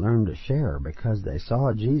finally learned to share because they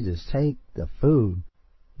saw Jesus take the food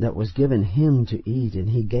that was given him to eat and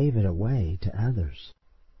he gave it away to others.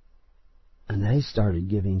 And they started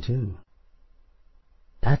giving too.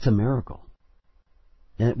 That's a miracle.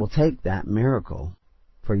 And it will take that miracle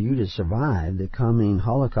for you to survive the coming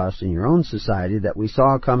Holocaust in your own society that we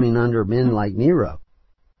saw coming under men like Nero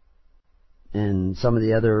and some of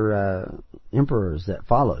the other emperors that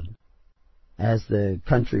followed as the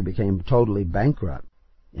country became totally bankrupt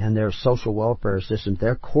and their social welfare system,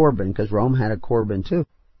 their Corban, because Rome had a Corban too,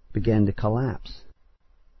 began to collapse.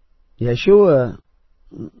 Yeshua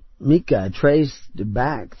Micah traced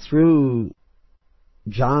back through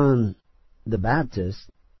John the Baptist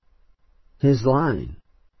his line,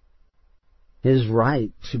 his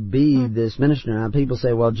right to be this minister. Now people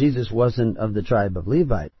say, well, Jesus wasn't of the tribe of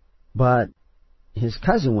Levi, but his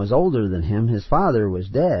cousin was older than him, his father was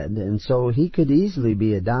dead, and so he could easily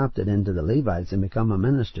be adopted into the Levites and become a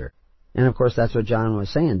minister. And of course that's what John was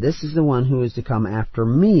saying. This is the one who is to come after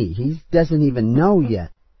me. He doesn't even know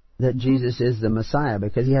yet that Jesus is the Messiah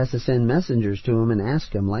because he has to send messengers to him and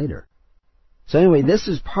ask him later. So anyway, this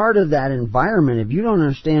is part of that environment. If you don't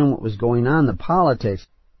understand what was going on, the politics,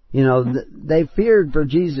 they feared for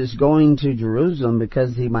Jesus going to Jerusalem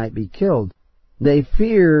because he might be killed. They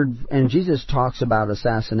feared, and Jesus talks about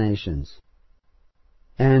assassinations.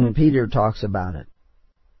 And Peter talks about it.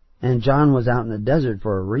 And John was out in the desert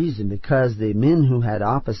for a reason, because the men who had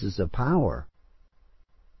offices of power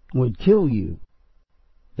would kill you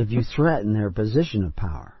if you threaten their position of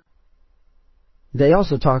power. They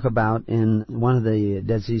also talk about in one of the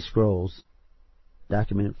Dead Sea Scrolls,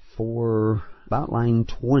 document 4, about line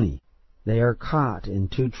 20, they are caught in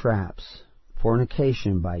 2 traps,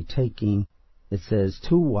 fornication by taking, it says,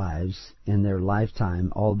 2 wives in their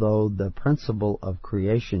lifetime, although the principle of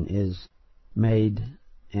creation is made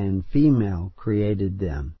and female created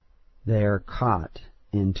them. They are caught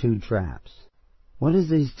in 2 traps. What is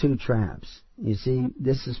these 2 traps? You see,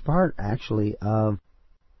 this is part actually of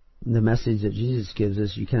the message that Jesus gives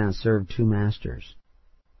us. You cannot serve 2 masters.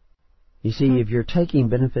 You see, if you're taking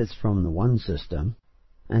benefits from the one system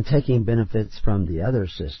and taking benefits from the other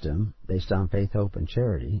system based on faith, hope, and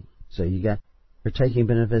charity, so you're taking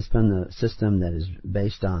benefits from the system that is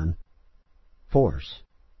based on force,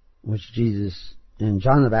 which Jesus and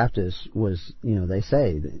John the Baptist was, they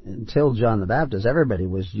say that until John the Baptist, everybody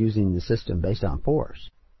was using the system based on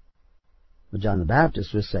force. But John the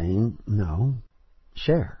Baptist was saying, no,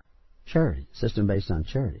 charity, system based on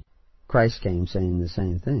charity. Christ came saying the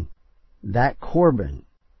same thing. That Corban,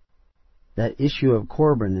 that issue of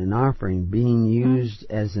Corban and offering being used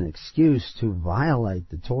as an excuse to violate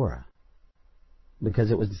the Torah.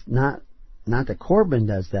 Because it was not the Corban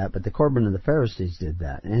does that, but the Corban of the Pharisees did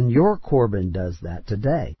that. And your Corban does that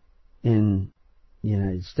today. In the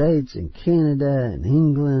United States, in Canada, in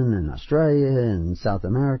England, in Australia, and South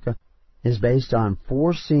America, is based on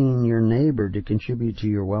forcing your neighbor to contribute to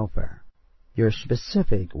your welfare, your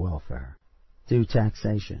specific welfare, through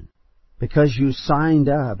taxation. Because you signed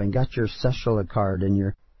up and got your Seshela card and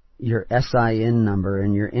your SIN number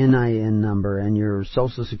and your NIN number and your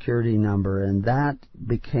Social Security number, and that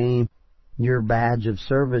became your badge of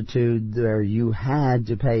servitude where you had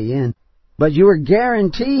to pay in. But you were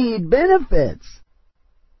guaranteed benefits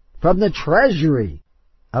from the treasury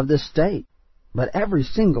of the state. But every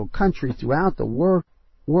single country throughout the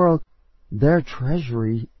world, their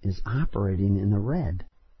treasury is operating in the red,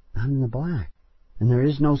 not in the black. And there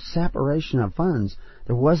is no separation of funds.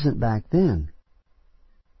 There wasn't back then.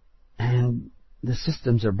 And the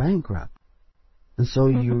systems are bankrupt. And so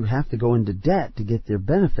you have to go into debt to get their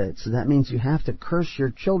benefits. So that means you have to curse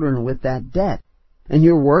your children with that debt. And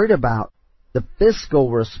you're worried about the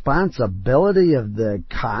fiscal responsibility of the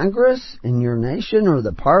Congress in your nation or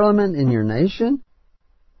the Parliament in your nation?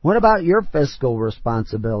 What about your fiscal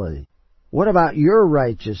responsibility? What about your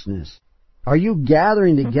righteousness? Are you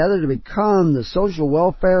gathering together to become the social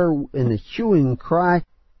welfare and the hue and cry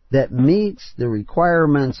that meets the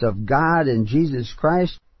requirements of God and Jesus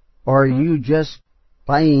Christ? Or are you just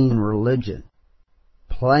playing religion,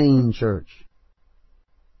 playing church?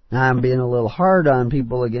 Now, I'm being a little hard on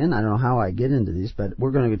people again. I don't know how I get into these, but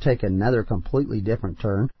we're going to take another completely different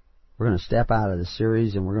turn. We're going to step out of the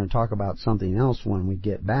series, and we're going to talk about something else when we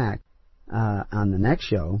get back on the next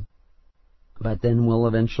show. But then we'll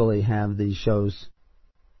eventually have these shows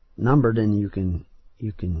numbered, and you can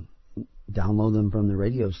download them from the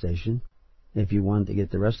radio station if you want to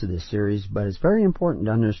get the rest of this series. But it's very important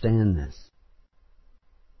to understand this.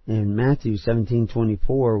 In Matthew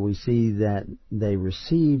 17:24, we see that they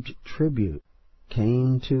received tribute,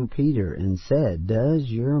 came to Peter and said, "Does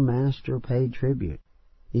your master pay tribute?"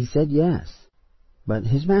 He said yes. But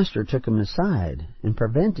his master took him aside and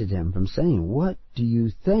prevented him from saying, "What do you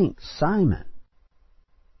think, Simon?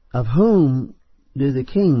 Of whom do the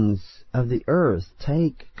kings of the earth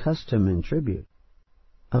take custom and tribute?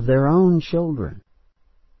 Of their own children,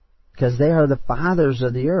 because they are the fathers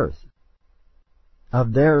of the earth.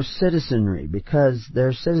 Of their citizenry, because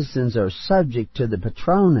their citizens are subject to the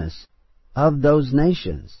patronus of those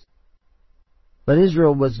nations." But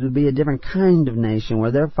Israel was to be a different kind of nation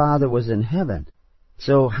where their Father was in heaven.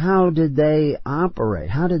 So how did they operate?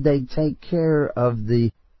 How did they take care of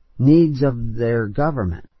the needs of their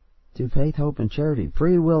government? Through faith, hope, and charity.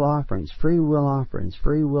 Free will offerings, free will offerings,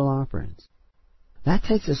 free will offerings. That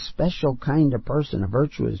takes a special kind of person, a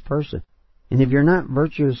virtuous person. And if you're not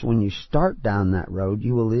virtuous when you start down that road,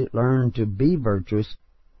 you will learn to be virtuous,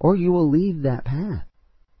 or you will leave that path.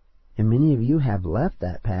 And many of you have left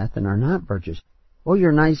that path and are not virtuous. Oh,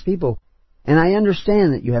 you're nice people. And I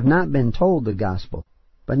understand that you have not been told the gospel.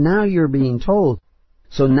 But now you're being told.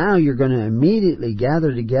 So now you're going to immediately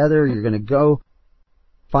gather together. You're going to go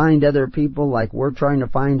find other people like we're trying to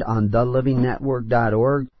find on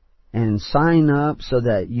thelivingnetwork.org and sign up so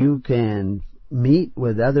that you can meet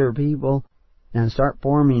with other people and start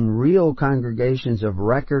forming real congregations of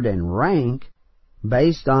record and rank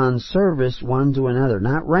based on service one to another.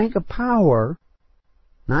 Not rank of power,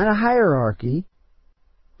 Not a hierarchy,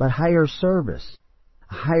 but higher service,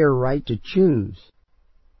 a higher right to choose,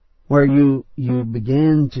 where you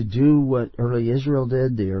begin to do what early Israel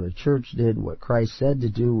did, the early church did, what Christ said to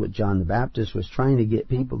do, what John the Baptist was trying to get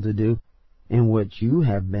people to do, and what you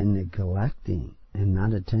have been neglecting and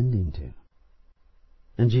not attending to.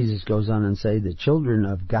 And Jesus goes on and say, the children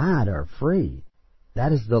of God are free.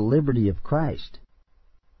 That is the liberty of Christ.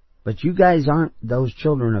 But you guys aren't those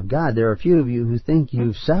children of God. There are a few of you who think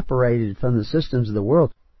you've separated from the systems of the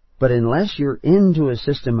world. But unless you're into a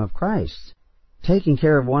system of Christ, taking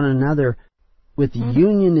care of one another with the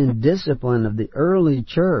union and discipline of the early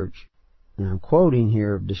church, and I'm quoting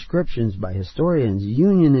here descriptions by historians,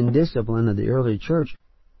 union and discipline of the early church,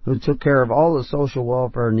 who took care of all the social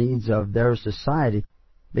welfare needs of their society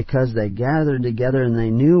because they gathered together and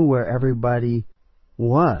they knew where everybody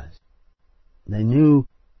was. They knew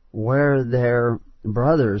where their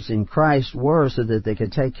brothers in Christ were so that they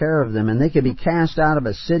could take care of them. And they could be cast out of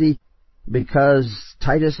a city because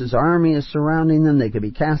Titus's army is surrounding them. They could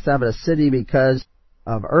be cast out of a city because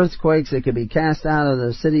of earthquakes. They could be cast out of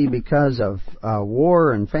the city because of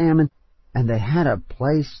war and famine. And they had a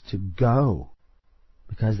place to go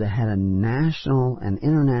because they had a national and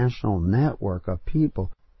international network of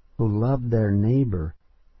people who loved their neighbor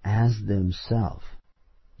as themselves.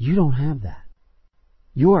 You don't have that.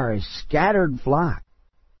 You are a scattered flock.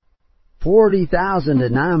 40,000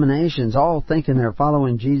 denominations all thinking they're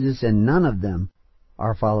following Jesus, and none of them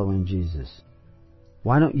are following Jesus.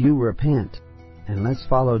 Why don't you repent and let's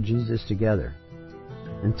follow Jesus together?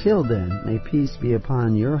 Until then, may peace be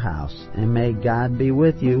upon your house and may God be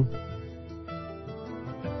with you.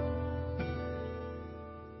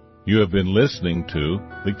 You have been listening to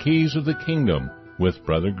The Keys of the Kingdom with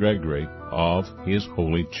Brother Gregory of His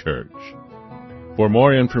Holy Church. For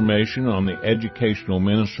more information on the educational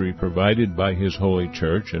ministry provided by His Holy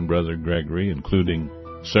Church and Brother Gregory, including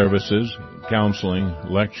services, counseling,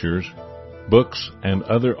 lectures, books, and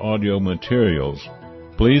other audio materials,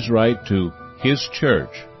 please write to His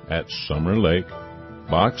Church at Summer Lake,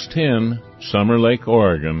 Box 10, Summer Lake,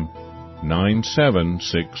 Oregon,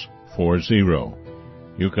 97640.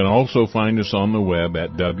 You can also find us on the web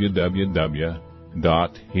at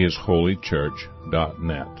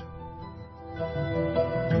www.hisholychurch.net.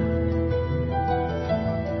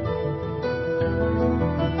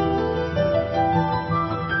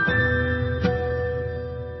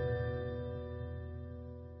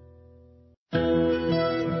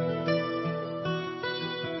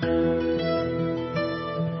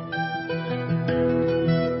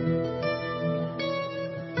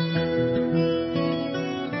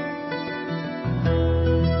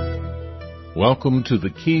 Welcome to the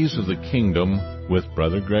Keys of the Kingdom with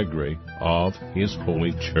Brother Gregory of His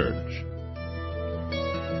Holy Church.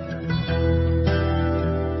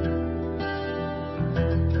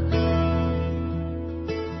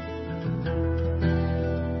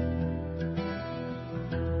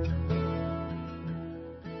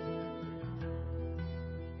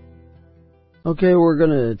 Okay, we're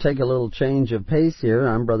going to take a little change of pace here.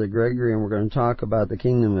 I'm Brother Gregory, and we're going to talk about the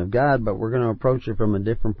Kingdom of God, but we're going to approach it from a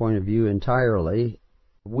different point of view entirely.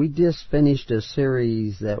 We just finished a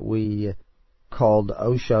series that we called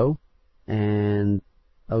Osho, and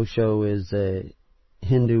Osho is a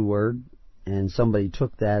Hindu word, and somebody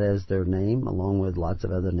took that as their name, along with lots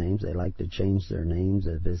of other names. They like to change their names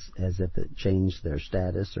as if it changed their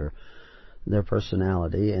status or their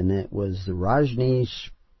personality, and it was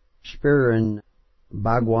Rajneesh Spiran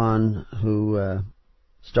Bhagwan who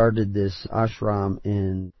started this ashram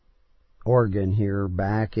in Oregon here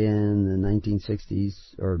back in the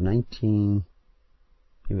 1960s or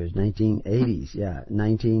 1980s. Yeah,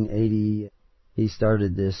 1980. He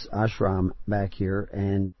started this ashram back here,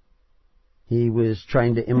 and he was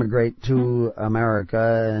trying to immigrate to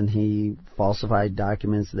America, and he falsified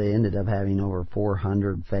documents. They ended up having over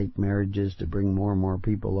 400 fake marriages to bring more and more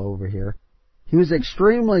people over here. He was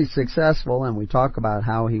extremely successful, and we talk about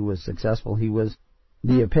how he was successful. He was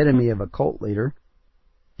the epitome of a cult leader.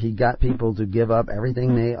 He got people to give up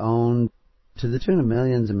everything they owned to the tune of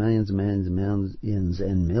millions and millions and millions and millions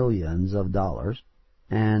and millions of dollars,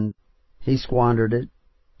 and he squandered it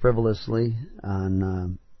frivolously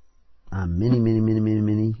on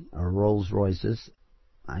many Rolls Royces.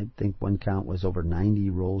 I think one count was over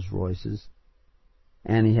 90 Rolls Royces,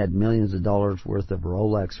 and he had millions of dollars worth of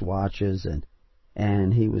Rolex watches,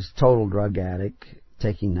 and he was total drug addict,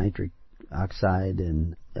 taking nitric oxide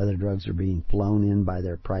and other drugs are being flown in by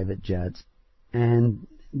their private jets. And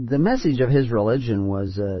the message of his religion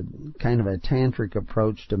was a kind of a tantric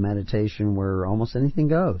approach to meditation where almost anything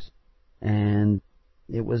goes. And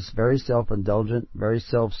It was very self-indulgent, very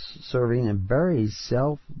self-serving, and very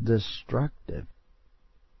self-destructive.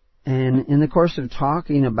 And in the course of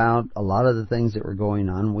talking about a lot of the things that were going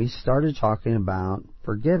on, we started talking about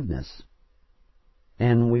forgiveness.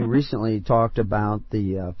 And we recently talked about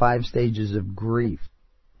the 5 stages of grief.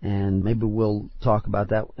 And maybe we'll talk about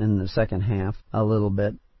that in the second half a little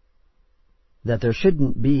bit. That there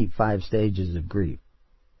shouldn't be 5 stages of grief.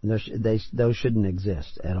 Those shouldn't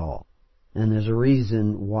exist at all. And there's a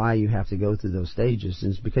reason why you have to go through those stages.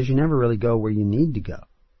 And it's because you never really go where you need to go.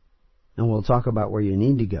 And we'll talk about where you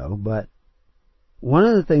need to go. But one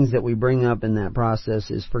of the things that we bring up in that process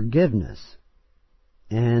is forgiveness.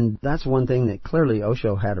 And that's one thing that clearly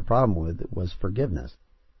Osho had a problem with, was forgiveness.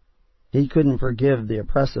 He couldn't forgive the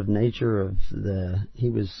oppressive nature of he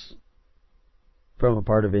was from a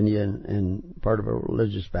part of India and part of a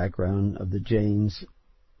religious background of the Jains,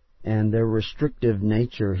 and their restrictive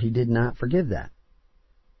nature. He did not forgive that.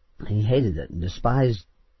 He hated it and despised,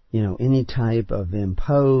 any type of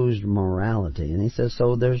imposed morality. And he says,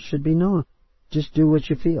 so there should be just do what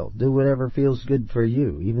you feel. Do whatever feels good for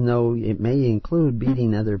you, even though it may include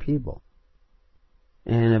beating other people.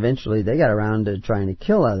 And eventually they got around to trying to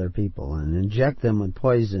kill other people and inject them with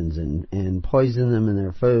poisons and poison them in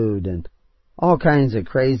their food and all kinds of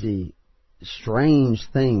crazy, strange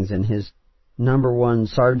things. And his number one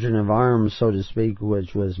sergeant of arms, so to speak,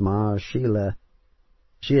 which was Ma Sheila,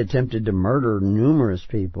 she attempted to murder numerous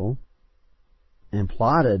people and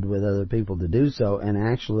plotted with other people to do so, and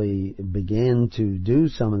actually began to do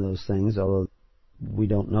some of those things, although we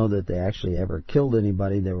don't know that they actually ever killed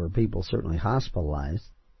anybody. There were people certainly hospitalized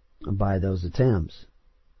by those attempts.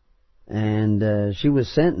 And she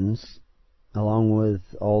was sentenced, along with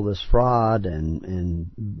all this fraud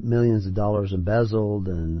and millions of dollars embezzled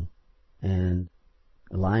and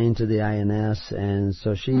lying to the INS. And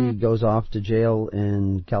so she goes off to jail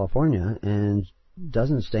in California and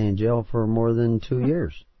doesn't stay in jail for more than 2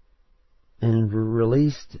 years. And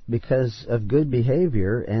released because of good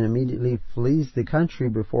behavior, and immediately flees the country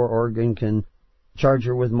before Oregon can charge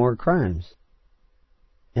her with more crimes.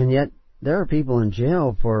 And yet there are people in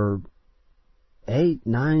jail for 8,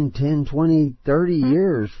 9, 10, 20, 30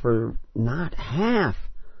 years for not half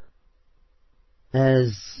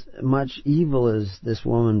as much evil as this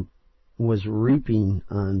woman was reaping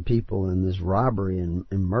on people in this robbery and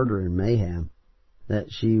murder and mayhem that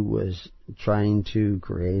she was trying to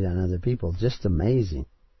create on other people. Just amazing.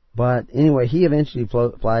 But anyway, he eventually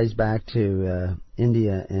flies back to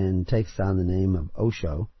India and takes on the name of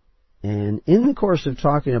Osho. And in the course of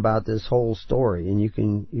talking about this whole story, and you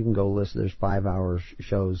can go listen, there's 5-hour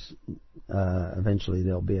shows, eventually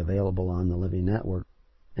they'll be available on the Living Network.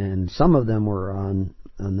 And some of them were on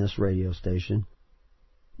this radio station.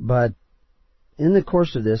 But in the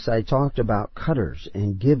course of this, I talked about cutters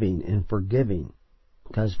and giving and forgiving.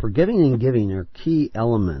 Because forgiving and giving are key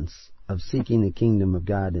elements of seeking the kingdom of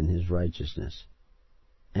God and His righteousness.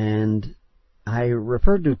 And I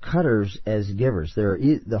referred to cutters as givers.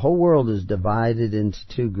 The whole world is divided into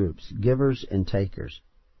 2 groups, givers and takers.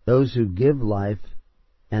 Those who give life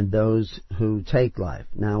and those who take life.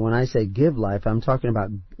 Now, when I say give life, I'm talking about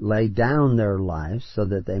lay down their lives so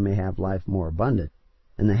that they may have life more abundant.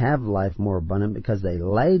 And they have life more abundant because they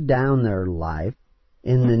laid down their life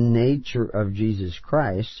in the nature of Jesus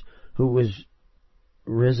Christ, who was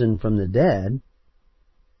risen from the dead,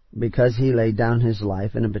 because He laid down His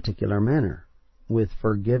life in a particular manner, with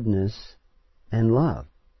forgiveness and love.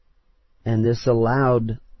 And this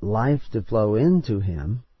allowed life to flow into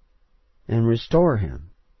Him and restore Him.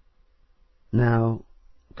 Now,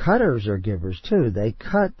 cutters are givers too. They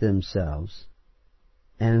cut themselves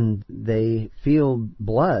and they feel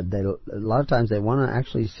blood. A lot of times they want to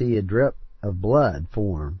actually see a drip of blood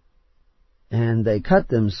form. And they cut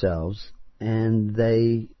themselves, and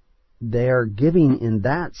they are giving in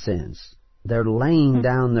that sense. They're laying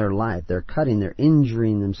down their life. They're cutting. They're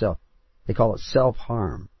injuring themselves. They call it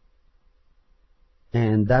self-harm.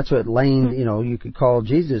 And that's what laying, you could call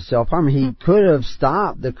Jesus self-harm. He could have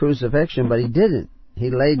stopped the crucifixion, but He didn't. He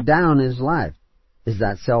laid down His life. Is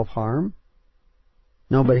that self-harm?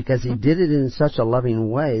 No, but because He did it in such a loving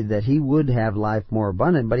way that He would have life more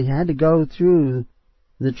abundant, but He had to go through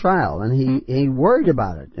the trial, and He worried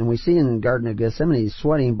about it. And we see in the Garden of Gethsemane, He's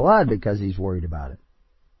sweating blood because He's worried about it,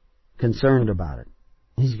 concerned about it.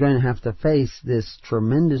 He's going to have to face this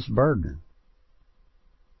tremendous burden.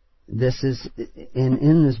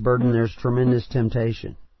 In this burden there's tremendous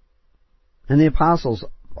temptation. And the apostles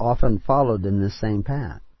often followed in this same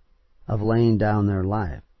path of laying down their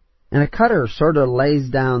life. And a cutter sort of lays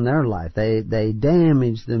down their life. They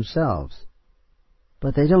damage themselves.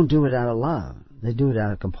 But they don't do it out of love. They do it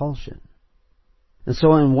out of compulsion. And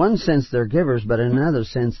so in one sense they're givers, but in another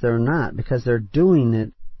sense they're not, because they're doing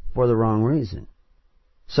it for the wrong reason.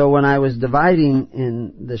 So when I was dividing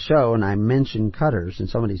in the show and I mentioned cutters, and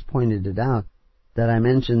somebody's pointed it out, that I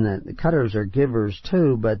mentioned that the cutters are givers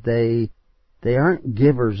too, but they aren't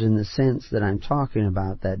givers in the sense that I'm talking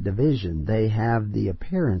about, that division. They have the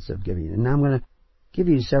appearance of giving. And I'm going to give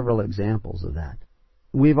you several examples of that.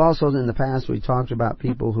 We've also, in the past, we talked about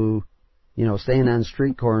people who, stand on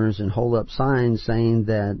street corners and hold up signs saying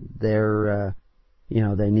that they're,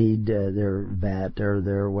 they need their vet or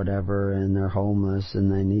their whatever, and they're homeless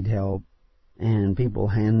and they need help, and people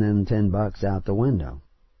hand them $10 out the window.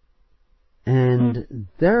 And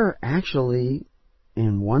they're actually,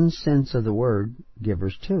 in one sense of the word,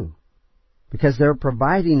 givers too, because they're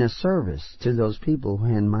providing a service to those people who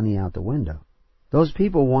hand money out the window. Those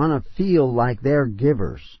people want to feel like they're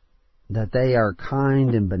givers, that they are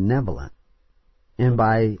kind and benevolent. And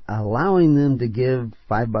by allowing them to give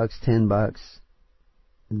 $5, $10,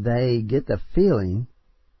 they get the feeling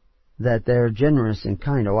that they're generous and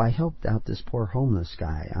kind. Oh, I helped out this poor homeless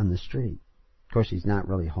guy on the street. Of course, he's not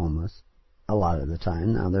really homeless a lot of the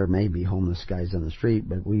time. Now, there may be homeless guys on the street,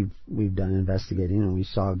 but we've done investigating, and we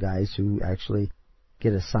saw guys who actually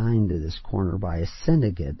get assigned to this corner by a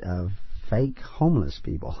syndicate of fake homeless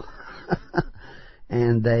people.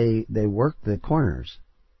 And they work the corners.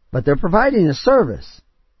 But they're providing a service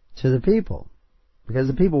to the people, because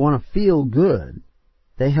the people want to feel good.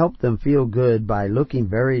 They help them feel good by looking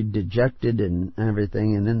very dejected and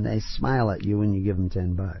everything, and then they smile at you when you give them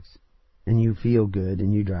 $10. And you feel good,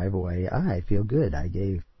 and you drive away. I feel good, I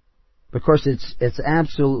gave. But of course, it's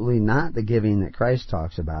absolutely not the giving that Christ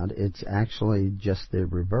talks about. It's actually just the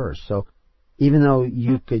reverse. So even though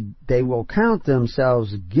they will count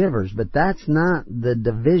themselves givers, but that's not the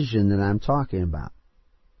division that I'm talking about.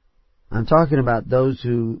 I'm talking about those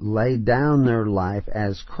who lay down their life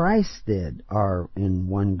as Christ did are in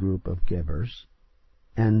one group of givers,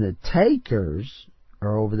 and the takers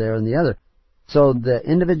are over there in the other. So the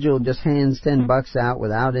individual just hands $10 out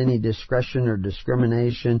without any discretion or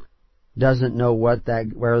discrimination, doesn't know where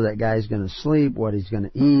that guy's going to sleep, what he's going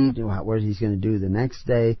to eat, what he's going to do the next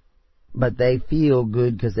day, but they feel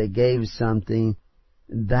good because they gave something.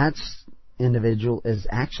 That individual is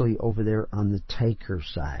actually over there on the taker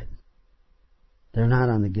side. They're not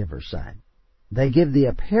on the giver side. They give the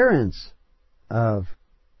appearance of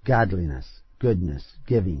godliness, goodness,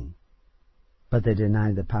 giving, but they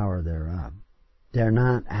deny the power thereof. They're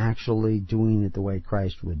not actually doing it the way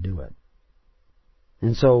Christ would do it.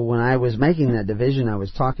 And so when I was making that division, I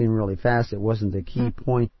was talking really fast. It wasn't the key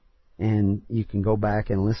point, and you can go back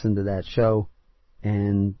and listen to that show,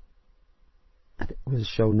 and I think it was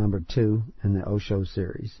show number 2 in the Osho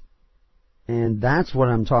series. And that's what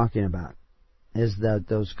I'm talking about, is that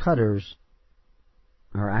those cutters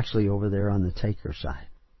are actually over there on the taker side.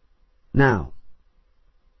 Now,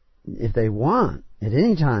 if they want, at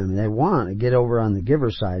any time they want to get over on the giver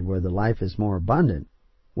side where the life is more abundant,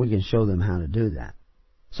 we can show them how to do that.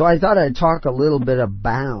 So I thought I'd talk a little bit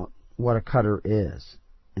about what a cutter is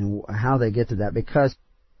and how they get to that, because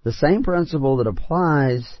the same principle that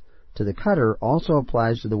applies to the cutter also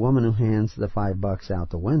applies to the woman who hands the $5 out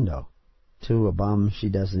the window to a bum she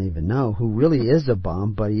doesn't even know, who really is a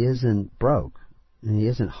bum, but he isn't broke and he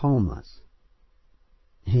isn't homeless.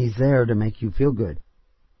 He's there to make you feel good.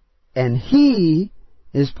 And he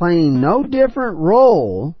is playing no different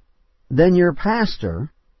role than your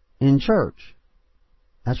pastor in church.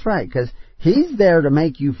 That's right, because he's there to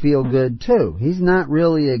make you feel good too. He's not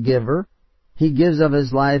really a giver. He gives of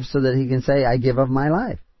his life so that he can say, I give of my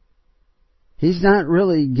life. He's not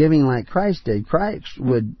really giving like Christ did. Christ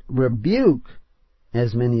would rebuke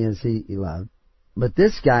as many as he loved. But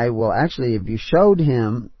this guy will actually, if you showed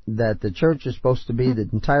him that the church is supposed to be the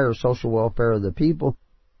entire social welfare of the people,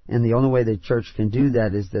 and the only way the church can do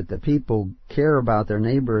that is that the people care about their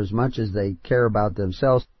neighbor as much as they care about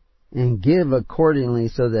themselves, and give accordingly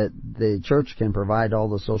so that the church can provide all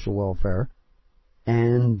the social welfare.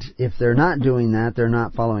 And if they're not doing that, they're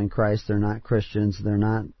not following Christ, they're not Christians, they're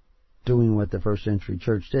not doing what the first century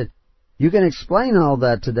church did. You can explain all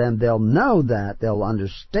that to them, they'll know that, they'll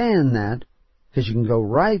understand that, because you can go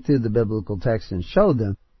right through the biblical text and show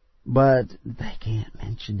them, but they can't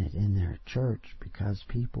mention it in their church because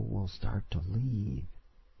people will start to leave.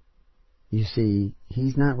 You see,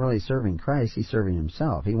 he's not really serving Christ, he's serving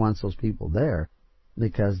himself. He wants those people there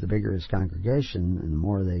because the bigger his congregation and the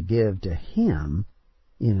more they give to him,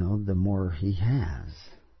 the more he has.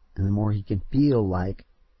 And the more he can feel like,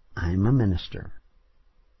 I'm a minister.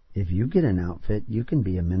 If you get an outfit, you can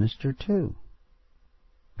be a minister too.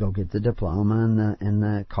 go get the diploma and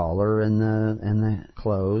the collar and the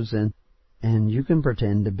clothes, and you can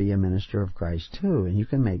pretend to be a minister of Christ too, and you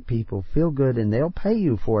can make people feel good, and they'll pay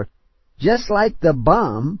you for it, just like the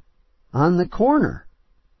bum on the corner.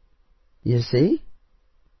 You see?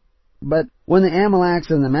 But when the Amalekites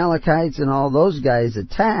and the Amalekites and all those guys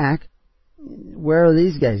attack, where are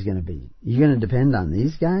these guys going to be? You going to depend on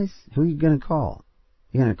these guys? Who are you going to call?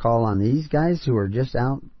 You going to call on these guys who are just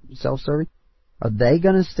out self-serving? Are they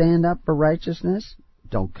going to stand up for righteousness?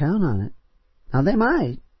 Don't count on it. Now they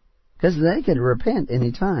might, because they could repent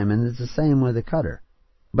any time, and it's the same with the cutter.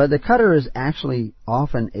 But the cutter is actually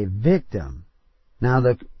often a victim. Now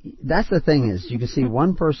that's the thing is, you can see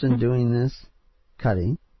one person doing this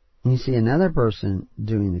cutting, and you see another person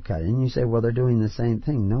doing the cutting, and you say, well, they're doing the same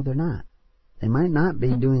thing. No, they're not. They might not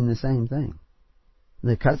be doing the same thing.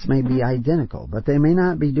 The cuts may be identical, but they may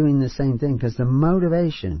not be doing the same thing because the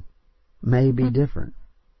motivation may be different.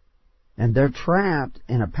 And they're trapped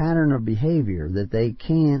in a pattern of behavior that they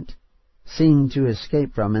can't seem to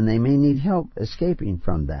escape from, and they may need help escaping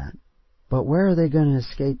from that. But where are they going to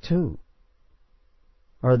escape to?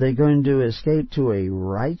 Are they going to escape to a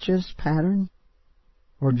righteous pattern,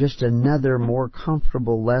 or just another more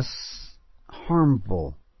comfortable, less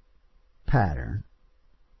harmful pattern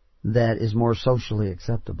that is more socially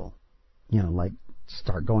acceptable? You know, like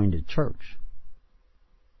start going to church.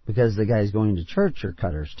 Because the guys going to church are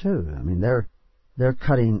cutters too. I mean, they're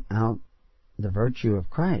cutting out the virtue of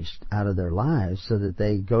Christ out of their lives so that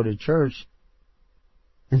they go to church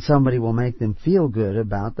and somebody will make them feel good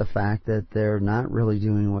about the fact that they're not really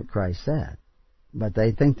doing what Christ said. But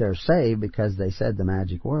they think they're saved because they said the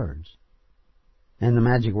magic words. And the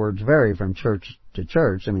magic words vary from church to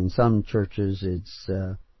church. I mean, some churches it's,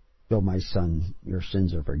 go my son, your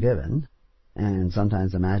sins are forgiven. And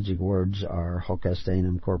sometimes the magic words are hoc est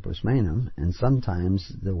enim corpus meum, and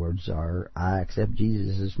sometimes the words are, I accept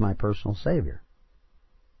Jesus as my personal Savior.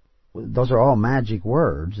 Those are all magic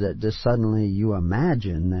words that just suddenly you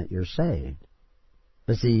imagine that you're saved.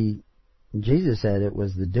 But see, Jesus said it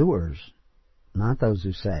was the doers, not those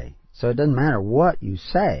who say. So it doesn't matter what you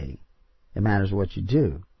say, it matters what you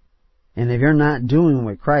do. And if you're not doing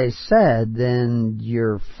what Christ said, then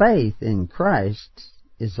your faith in Christ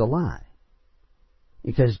is a lie.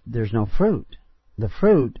 Because there's no fruit. The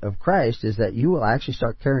fruit of Christ is that you will actually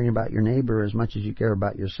start caring about your neighbor as much as you care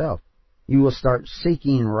about yourself. You will start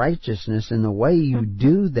seeking righteousness in the way you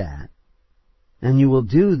do that. And you will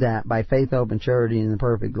do that by faith, hope, and charity in the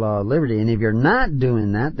perfect law of liberty. And if you're not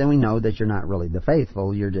doing that, then we know that you're not really the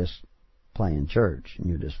faithful. You're just playing church, and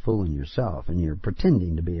you're just fooling yourself, and you're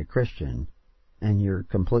pretending to be a Christian, and you're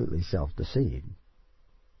completely self-deceived.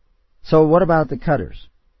 So what about the cutters?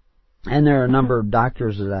 And there are a number of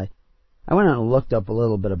doctors that I went and looked up a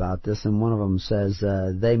little bit about this, and one of them says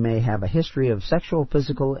they may have a history of sexual,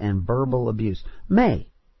 physical, and verbal abuse. They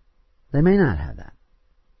may not have that.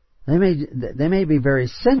 They may be very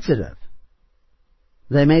sensitive.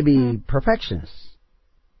 They may be perfectionists.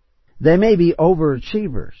 They may be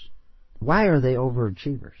overachievers. Why are they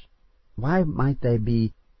overachievers? Why might they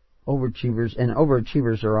be overachievers? And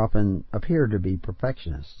overachievers are often appear to be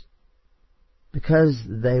perfectionists. Because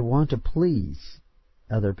they want to please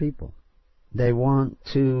other people. They want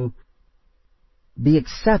to be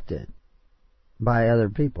accepted by other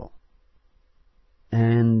people.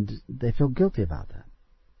 And they feel guilty about that.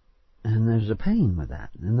 And there's a pain with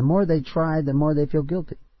that. And the more they try, the more they feel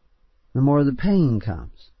guilty. The more the pain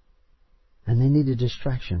comes. And they need a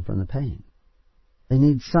distraction from the pain. They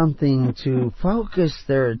need something to focus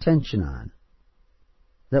their attention on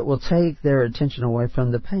that will take their attention away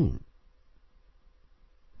from the pain.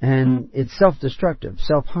 And it's self-destructive,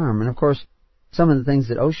 self-harm. And of course, some of the things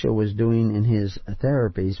that Osho was doing in his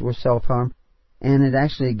therapies were self-harm, and it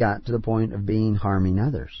actually got to the point of being harming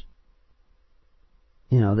others.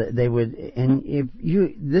 You know, they would, and if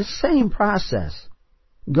you, this same process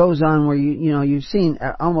goes on where you've seen,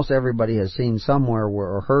 almost everybody has seen somewhere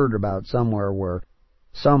or heard about somewhere where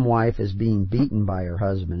some wife is being beaten by her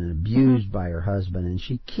husband and abused by her husband, and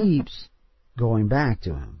she keeps going back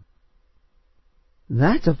to him.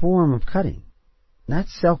 That's a form of cutting.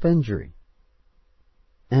 That's self-injury.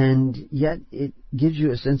 And yet it gives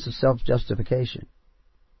you a sense of self-justification.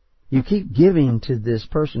 You keep giving to this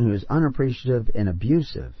person who is unappreciative and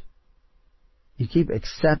abusive. You keep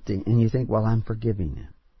accepting, and you think, well, I'm forgiving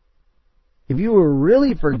him. If you were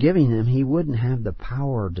really forgiving him, he wouldn't have the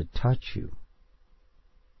power to touch you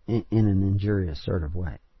in an injurious sort of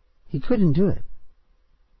way. He couldn't do it.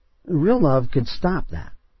 Real love could stop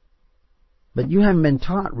that. But you haven't been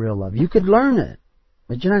taught real love. You could learn it,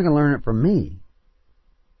 but you're not going to learn it from me.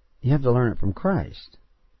 You have to learn it from Christ.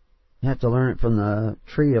 You have to learn it from the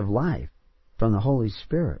tree of life, from the Holy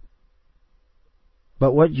Spirit.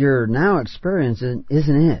 But what you're now experiencing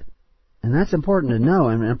isn't it. And that's important to know,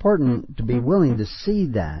 and important to be willing to see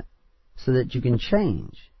that so that you can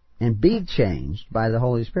change and be changed by the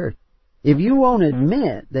Holy Spirit. If you won't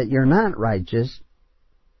admit that you're not righteous,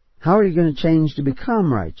 how are you going to change to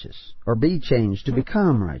become righteous or be changed to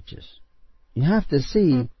become righteous? You have to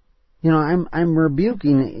see, I'm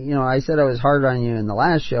rebuking, I said I was hard on you in the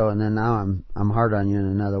last show, and then now I'm hard on you in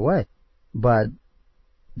another way. But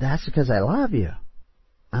that's because I love you.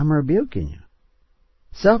 I'm rebuking you.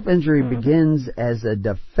 Self-injury begins as a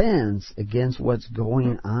defense against what's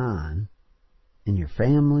going on in your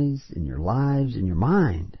families, in your lives, in your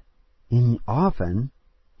mind, often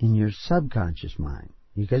in your subconscious mind.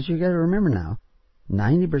 Because you got to remember now,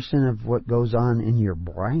 90% of what goes on in your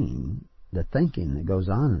brain, the thinking that goes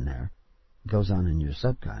on in there, goes on in your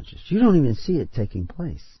subconscious. You don't even see it taking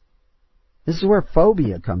place. This is where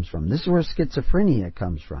phobia comes from. This is where schizophrenia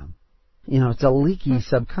comes from. It's a leaky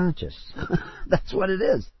subconscious. That's what it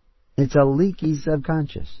is. It's a leaky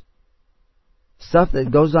subconscious. Stuff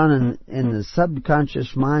that goes on in the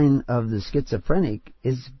subconscious mind of the schizophrenic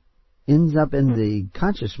ends up in the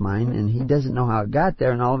conscious mind, and he doesn't know how it got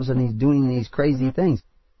there, and all of a sudden he's doing these crazy things.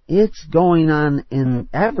 It's going on in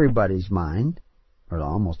everybody's mind, or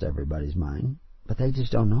almost everybody's mind, but they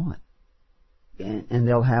just don't know it. And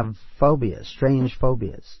they'll have phobias, strange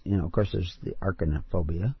phobias. Of course, there's the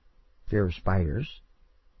arachnophobia, fear of spiders,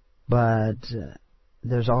 but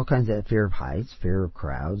there's all kinds of fear of heights, fear of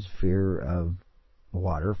crowds, fear of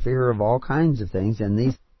water, fear of all kinds of things,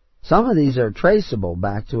 and some of these are traceable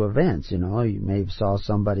back to events. You may have saw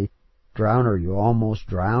somebody drown, or you almost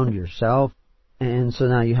drowned yourself, and so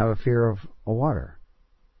now you have a fear of water.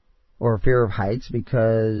 Or a fear of heights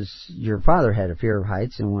because your father had a fear of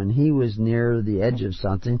heights, and when he was near the edge of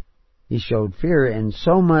something, he showed fear, and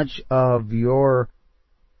so much of your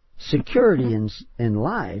security in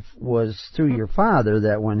life was through your father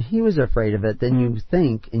that when he was afraid of it, then you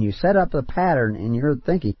think, and you set up a pattern in your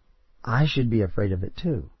thinking, I should be afraid of it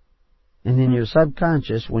too. And in your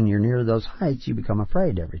subconscious, when you're near those heights, you become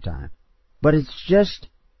afraid every time. But it's just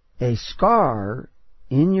a scar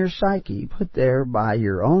in your psyche put there by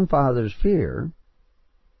your own father's fear.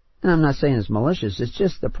 And I'm not saying it's malicious, it's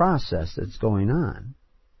just the process that's going on.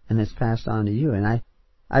 And it's passed on to you. And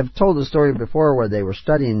I've told the story before where they were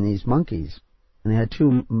studying these monkeys, and they had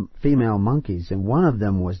two female monkeys, and one of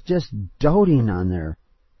them was just doting on their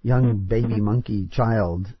young baby monkey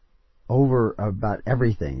child over about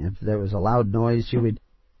everything. If there was a loud noise, she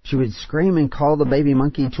would scream and call the baby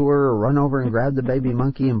monkey to her, or run over and grab the baby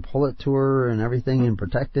monkey and pull it to her and everything and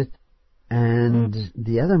protect it. And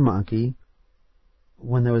the other monkey,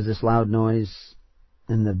 when there was this loud noise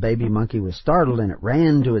and the baby monkey was startled and it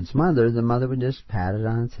ran to its mother, the mother would just pat it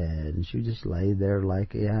on its head, and she would just lay there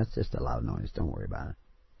like, yeah, it's just a loud noise, don't worry about it,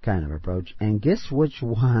 kind of approach. And guess which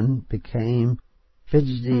one became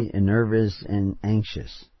fidgety and nervous and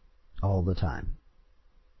anxious all the time?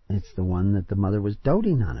 It's the one that the mother was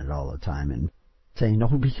doting on it all the time and saying,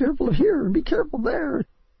 oh, be careful here and be careful there.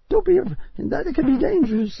 Don't be, and that it can be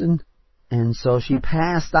dangerous. And so she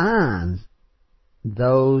passed on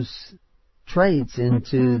those traits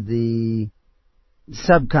into the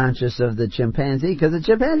subconscious of the chimpanzee, because the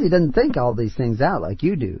chimpanzee doesn't think all these things out like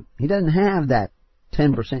you do. He doesn't have that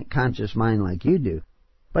 10% conscious mind like you do.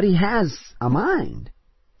 But he has a mind.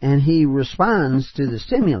 And he responds to the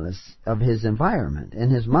stimulus of his environment.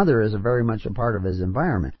 And his mother is very much a part of his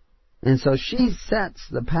environment. And so she sets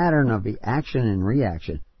the pattern of the action and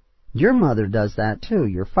reaction. Your mother does that too.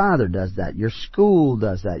 Your father does that. Your school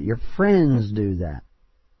does that. Your friends do that.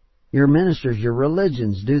 Your ministers, your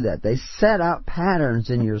religions do that. They set out patterns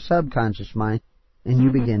in your subconscious mind, and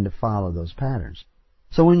you begin to follow those patterns.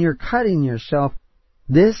 So when you're cutting yourself,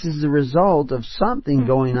 this is the result of something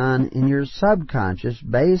going on in your subconscious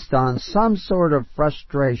based on some sort of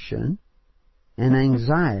frustration and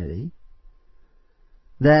anxiety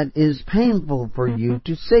that is painful for you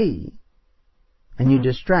to see, and you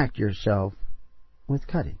distract yourself with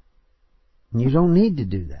cutting. And you don't need to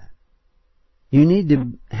do that. You need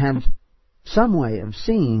to have some way of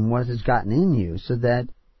seeing what has gotten in you so that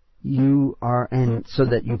you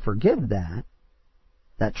forgive that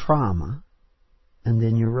trauma, and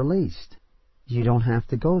then you're released. You don't have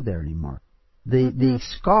to go there anymore. The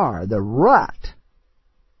scar, the rut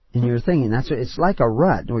in your thinking, it's like a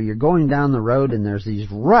rut where you're going down the road and there's these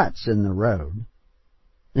ruts in the road.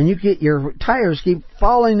 And your tires keep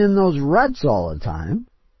falling in those ruts all the time,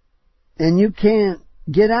 and you can't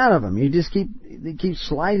get out of them. They keep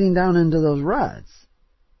sliding down into those ruts,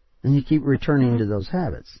 and you keep returning to those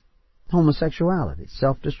habits. homosexuality,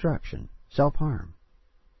 self-destruction, self-harm.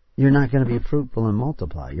 You're not going to be fruitful and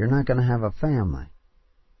multiply. You're not going to have a family.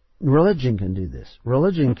 Religion can do this.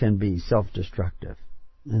 Religion can be self-destructive.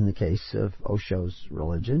 In the case of Osho's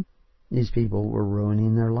religion, these people were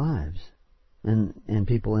ruining their lives. And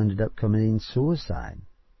people ended up committing suicide.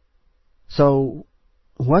 So,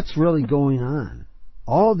 what's really going on?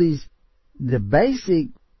 All these, the basic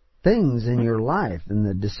things in your life and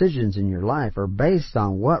the decisions in your life are based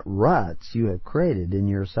on what ruts you have created in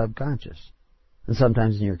your subconscious. And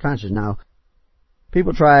sometimes in your conscious. Now,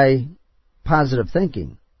 people try positive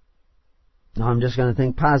thinking. I'm just going to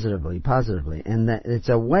think positively. And that it's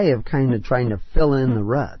a way of kind of trying to fill in the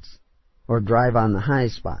ruts or drive on the high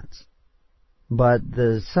spots. But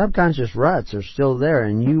the subconscious ruts are still there,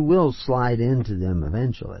 and you will slide into them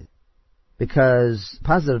eventually. Because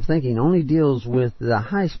positive thinking only deals with the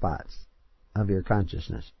high spots of your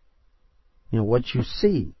consciousness. You know, what you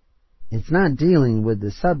see. It's not dealing with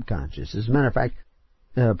the subconscious. As a matter of fact,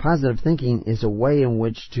 positive thinking is a way in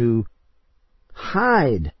which to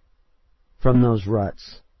hide from those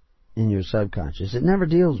ruts in your subconscious. It never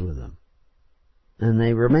deals with them. And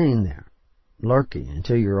they remain there, lurking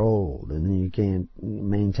until you're old, and then you can't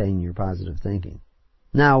maintain your positive thinking.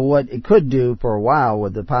 Now, what it could do for a while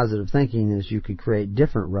with the positive thinking is you could create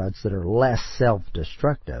different ruts that are less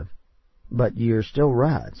self-destructive, but you're still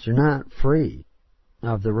ruts. You're not free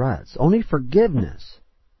of the ruts. Only forgiveness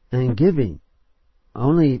and giving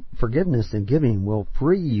will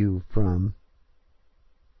free you from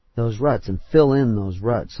those ruts and fill in those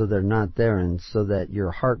ruts so they're not there, and so that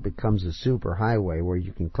your heart becomes a super highway where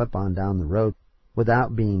you can clip on down the road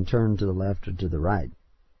without being turned to the left or to the right,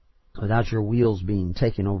 without your wheels being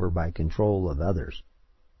taken over by control of others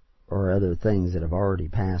or other things that have already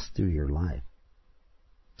passed through your life.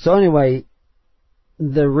 So anyway,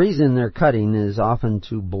 the reason they're cutting is often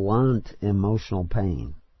to blunt emotional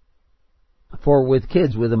pain. For with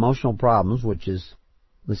kids with emotional problems, which is,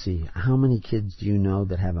 let's see, how many kids do you know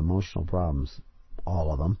that have emotional problems?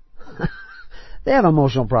 All of them. They have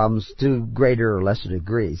emotional problems to greater or lesser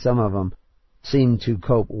degree. Some of them seem to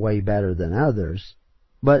cope way better than others,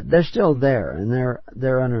 but they're still there, and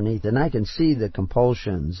they're underneath. And I can see the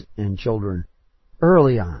compulsions in children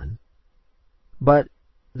early on, but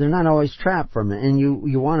they're not always trapped from it. And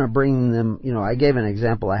you want to bring them, you know, I gave an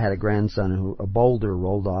example. I had a grandson who a boulder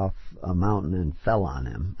rolled off a mountain and fell on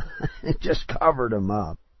him. It just covered him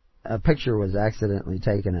up. A picture was accidentally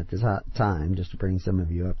taken at this time, just to bring some of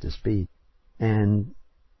you up to speed. And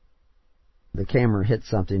the camera hit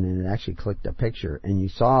something and it actually clicked a picture. And you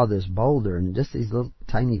saw this boulder and just these little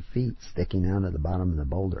tiny feet sticking out of the bottom of the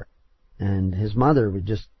boulder. And his mother would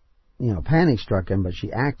just, you know, panic struck him, but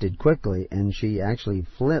she acted quickly and she actually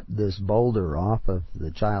flipped this boulder off of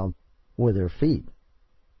the child with her feet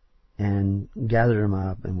and gathered him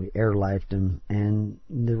up, and we airlifed him, and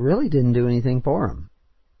it really didn't do anything for him.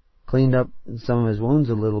 Cleaned up some of his wounds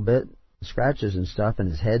a little bit, scratches and stuff, and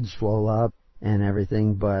his head swelled up and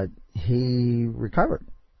everything, but he recovered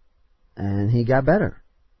and he got better.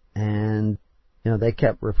 And you know, they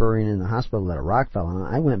kept referring in the hospital that a rock fell on.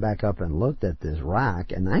 I went back up and looked at this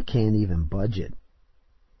rock, and I can't even budge it.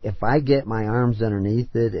 If I get my arms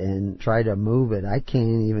underneath it and try to move it, I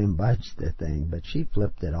can't even budge the thing. But she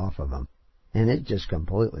flipped it off of him, and it just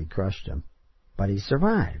completely crushed him. But he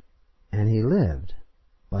survived, and he lived.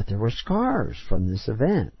 But there were scars from this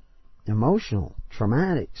event, emotional,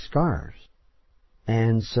 traumatic scars.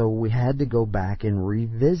 And so we had to go back and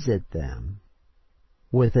revisit them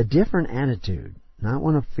with a different attitude, not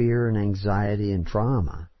one of fear and anxiety and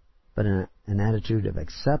trauma, but an attitude of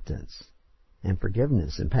acceptance and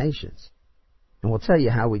forgiveness and patience. And we'll tell you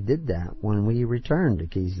how we did that when we return to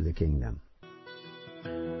Keys of the Kingdom.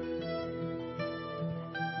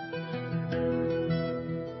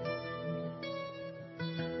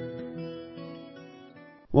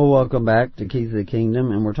 Well, welcome back to Keys of the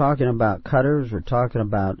Kingdom, and we're talking about cutters, we're talking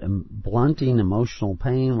about blunting emotional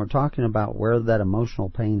pain, we're talking about where that emotional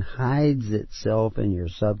pain hides itself in your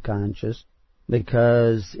subconscious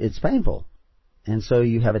because it's painful. And so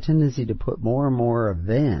you have a tendency to put more and more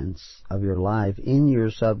events of your life in your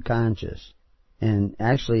subconscious. And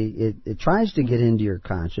actually, it tries to get into your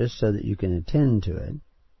conscious so that you can attend to it.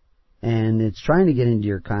 And it's trying to get into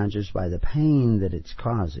your conscious by the pain that it's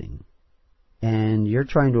causing. And you're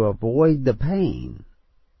trying to avoid the pain.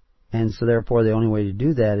 And so therefore the only way to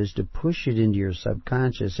do that is to push it into your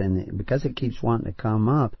subconscious. And because it keeps wanting to come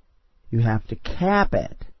up, you have to cap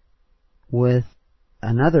it with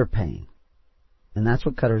another pain. And that's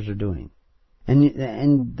what cutters are doing.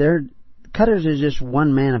 And cutters is just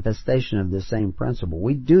one manifestation of the same principle.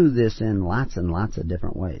 We do this in lots and lots of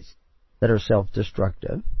different ways. that are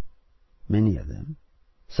self-destructive, many of them.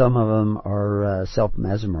 Some of them are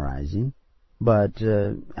self-mesmerizing, but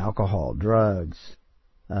alcohol, drugs,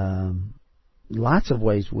 lots of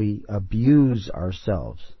ways we abuse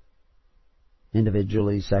ourselves,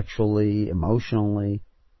 individually, sexually, emotionally,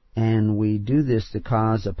 and we do this to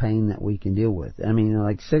cause a pain that we can deal with. I mean,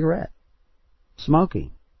 like cigarette.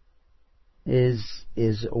 Smoking is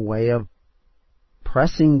a way of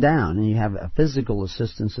pressing down, and you have a physical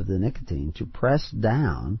assistance of the nicotine to press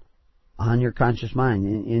down on your conscious mind.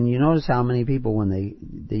 And you notice how many people, when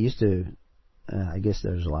they used to, I guess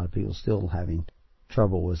there's a lot of people still having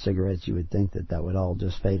trouble with cigarettes. You would think that would all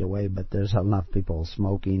just fade away, but there's enough people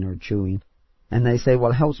smoking or chewing. And they say,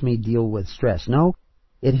 well, it helps me deal with stress. No,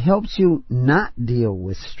 it helps you not deal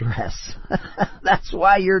with stress. That's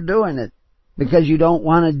why you're doing it. Because you don't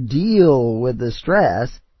want to deal with the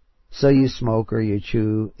stress, so you smoke or you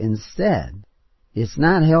chew instead. It's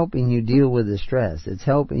not helping you deal with the stress. It's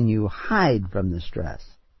helping you hide from the stress.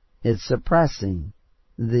 It's suppressing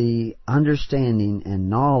the understanding and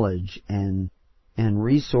knowledge and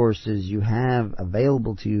resources you have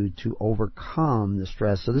available to you to overcome the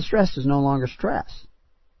stress. So the stress is no longer stress.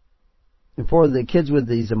 And for the kids with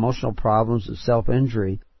these emotional problems of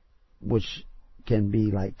self-injury, which can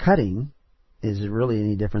be like cutting, is really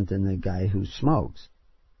any different than the guy who smokes.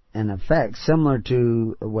 An effect similar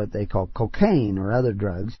to what they call cocaine or other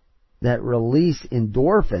drugs that release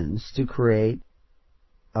endorphins to create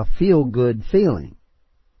a feel-good feeling.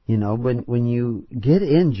 You know, when you get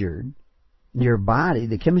injured, your body,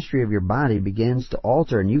 the chemistry of your body begins to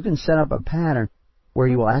alter, and you can set up a pattern where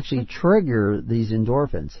you will actually trigger these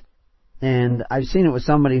endorphins. And I've seen it with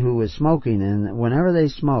somebody who was smoking, and whenever they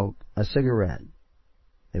smoke a cigarette,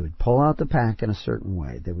 they would pull out the pack in a certain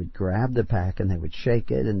way. They would grab the pack and they would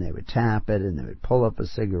shake it and they would tap it and they would pull up a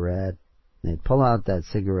cigarette. And they'd pull out that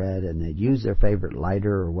cigarette and they'd use their favorite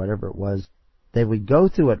lighter or whatever it was. They would go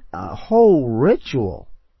through a whole ritual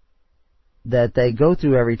that they go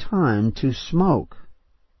through every time to smoke.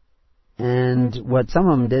 And what some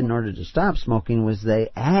of them did in order to stop smoking was they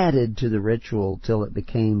added to the ritual till it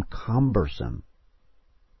became cumbersome.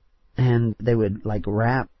 And they would like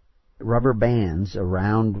wrap rubber bands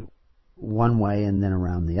around one way and then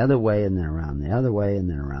around the other way and then around the other way and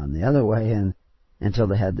then around the other way, and until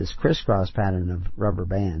they had this crisscross pattern of rubber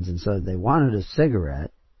bands. And so they wanted a cigarette,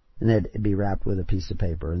 and they'd be wrapped with a piece of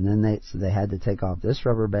paper, and then they had to take off this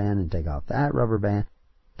rubber band and take off that rubber band,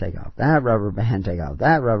 take off that rubber band, take off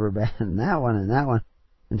that rubber band, and that one,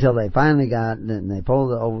 until they finally got, and they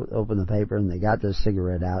pulled open the paper and they got the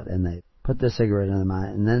cigarette out and they put the cigarette in the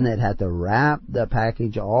mouth, and then they'd have to wrap the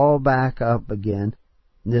package all back up again.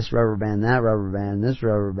 This rubber band, that rubber band, this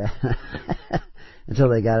rubber band, until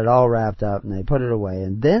they got it all wrapped up and they put it away.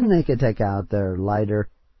 And then they could take out their lighter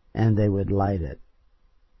and they would light it.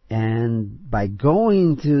 And by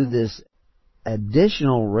going through this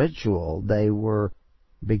additional ritual, they were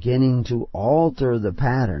beginning to alter the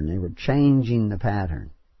pattern. They were changing the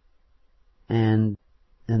pattern. And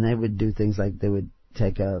they would do things like they would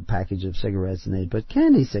take a package of cigarettes and they'd put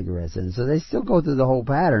candy cigarettes in it. So they still go through the whole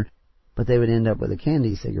pattern, but they would end up with a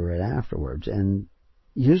candy cigarette afterwards. And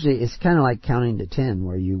usually it's kind of like counting to 10,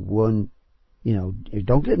 where you wouldn't,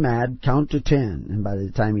 don't get mad, count to 10. And by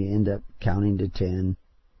the time you end up counting to 10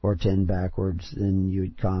 or 10 backwards, then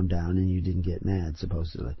you'd calm down and you didn't get mad,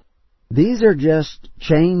 supposedly. These are just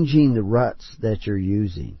changing the ruts that you're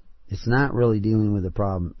using. It's not really dealing with the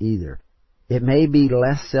problem either. It may be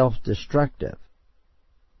less self-destructive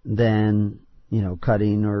than,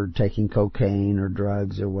 cutting or taking cocaine or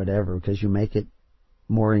drugs or whatever, because you make it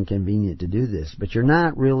more inconvenient to do this. But you're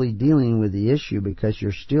not really dealing with the issue, because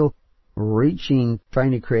you're still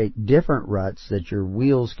trying to create different ruts that your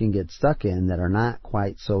wheels can get stuck in that are not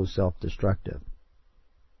quite so self-destructive.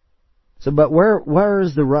 So, but where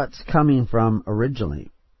is the ruts coming from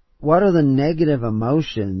originally? What are the negative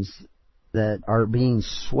emotions that are being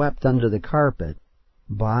swept under the carpet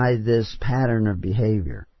by this pattern of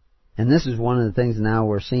behavior? And this is one of the things now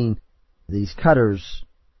we're seeing. These cutters,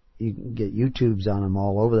 you can get YouTubes on them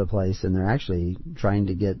all over the place, and they're actually trying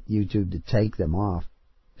to get YouTube to take them off,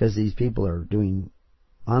 because these people are doing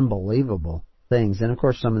unbelievable things. And of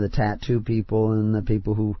course some of the tattoo people and the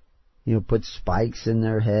people who, put spikes in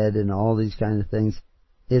their head and all these kind of things,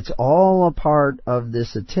 it's all a part of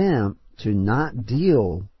this attempt to not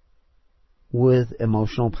deal with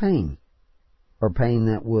emotional pain, or pain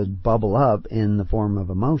that would bubble up in the form of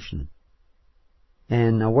emotion.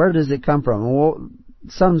 And where does it come from? Well,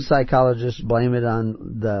 some psychologists blame it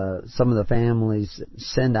on some of the families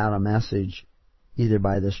send out a message, either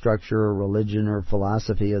by the structure or religion or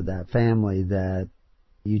philosophy of that family, that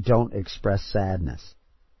You don't express sadness.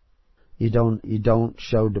 You don't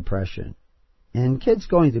show depression. And kids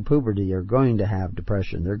going through puberty are going to have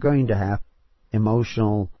depression. They're going to have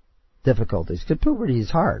emotional difficulties. Because puberty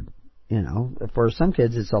is hard. You know, for some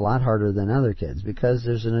kids it's a lot harder than other kids because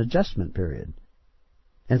there's an adjustment period.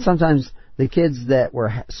 And sometimes the kids that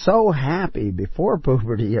were so happy before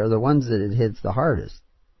puberty are the ones that it hits the hardest.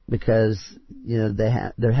 Because, you know, they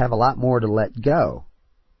have a lot more to let go.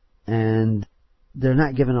 And they're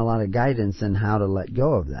not given a lot of guidance in how to let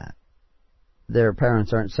go of that. Their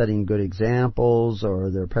parents aren't setting good examples, or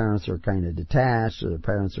their parents are kind of detached, or their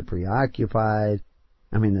parents are preoccupied.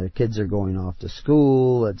 I mean, their kids are going off to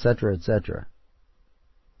school, etc., etc.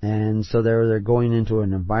 And so they're going into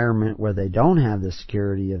an environment where they don't have the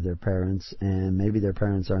security of their parents, and maybe their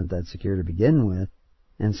parents aren't that secure to begin with.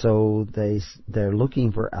 And so they're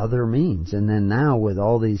looking for other means. And then now with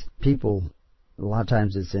all these people, a lot of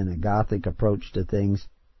times it's in a Gothic approach to things,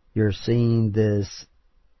 you're seeing this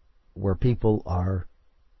where people are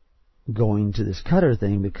going to this cutter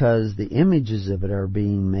thing because the images of it are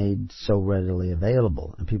being made so readily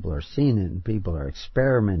available. And people are seeing it, and people are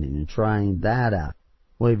experimenting and trying that out.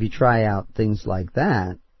 Well, if you try out things like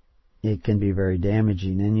that, it can be very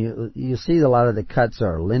damaging. And you see a lot of the cuts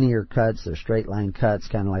are linear cuts, they're straight line cuts,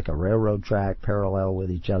 kind of like a railroad track, parallel with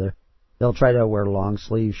each other. They'll try to wear long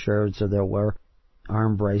sleeve shirts, or they'll wear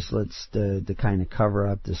arm bracelets to kind of cover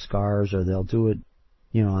up the scars, or they'll do it,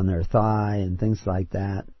 you know, on their thigh and things like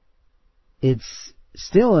that. It's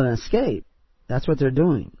still an escape. That's what they're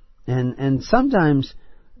doing. And sometimes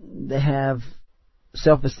they have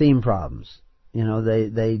self-esteem problems. You know,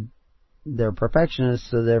 they're perfectionists,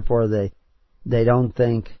 so therefore they don't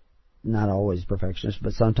think, not always perfectionists,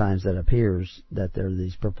 but sometimes it appears that they're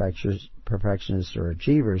these perfectionists or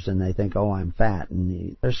achievers, and they think, oh, I'm fat,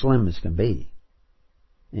 and they're slim as can be.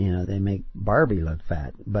 You know, they make Barbie look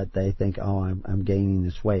fat, but they think, oh, I'm gaining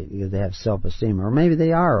this weight, because they have self-esteem, or maybe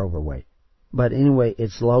they are overweight. But anyway,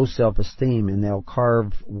 it's low self-esteem, and they'll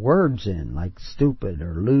carve words in, like stupid,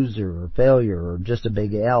 or loser, or failure, or just a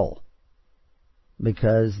big L.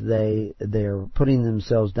 Because they're putting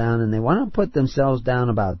themselves down, and they want to put themselves down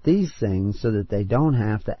about these things so that they don't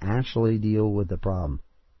have to actually deal with the problem.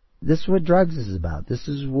 This is what drugs is about. This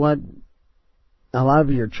is what a lot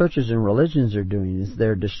of your churches and religions are doing, is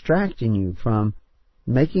they're distracting you from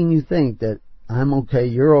making you think that I'm okay,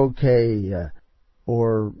 you're okay,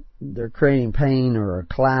 or they're creating pain or a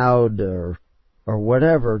cloud or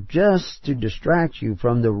whatever, just to distract you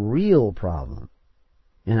from the real problem.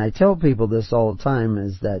 And I tell people this all the time,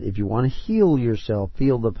 is that if you want to heal yourself,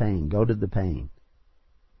 feel the pain. Go to the pain.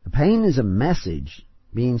 The pain is a message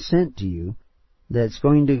being sent to you that's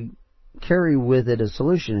going to carry with it a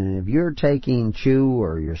solution. And if you're taking chew,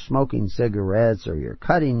 or you're smoking cigarettes, or you're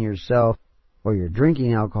cutting yourself, or you're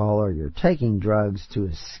drinking alcohol, or you're taking drugs to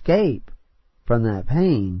escape from that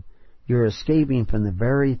pain, you're escaping from the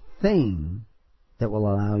very thing that will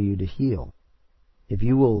allow you to heal. If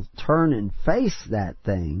you will turn and face that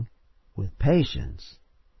thing with patience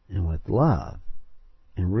and with love,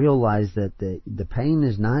 and realize that the pain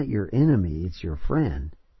is not your enemy, it's your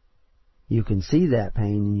friend, you can see that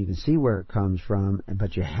pain and you can see where it comes from,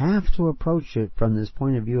 but you have to approach it from this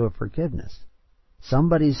point of view of forgiveness.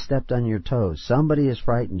 Somebody's stepped on your toes. Somebody has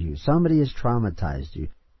frightened you. Somebody has traumatized you.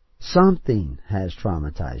 Something has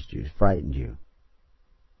traumatized you, frightened you.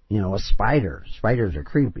 You know, a spider. Spiders are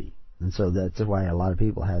creepy. And so that's why a lot of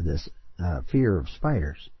people have this fear of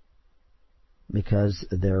spiders, because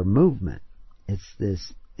their movement, it's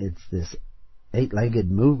this 8-legged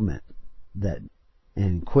movement,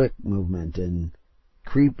 and quick movement and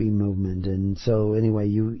creepy movement, and so anyway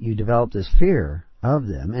you develop this fear of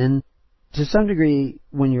them. And to some degree,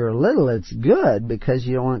 when you're little, it's good, because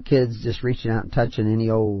you don't want kids just reaching out and touching any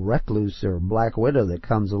old recluse or black widow that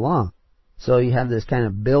comes along. So you have this kind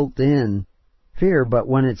of built-in fear, but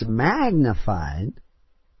when it's magnified,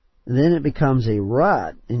 then it becomes a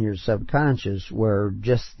rut in your subconscious, where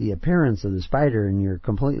just the appearance of the spider, and you're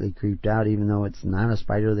completely creeped out, even though it's not a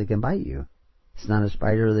spider that can bite you. It's not a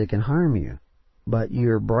spider that can harm you. But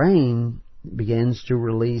your brain begins to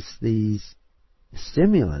release these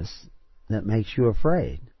stimulus that makes you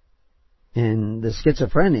afraid. And the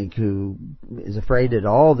schizophrenic, who is afraid at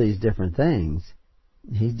all these different things,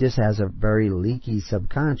 he just has a very leaky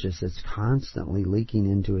subconscious that's constantly leaking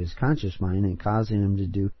into his conscious mind and causing him to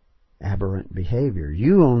do aberrant behavior.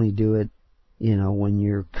 You only do it, you know, when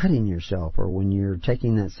you're cutting yourself, or when you're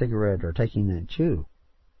taking that cigarette or taking that chew,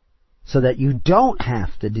 so that you don't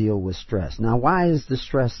have to deal with stress. Now, why is the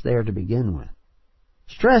stress there to begin with?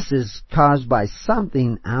 Stress is caused by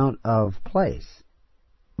something out of place.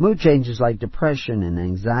 Mood changes like depression and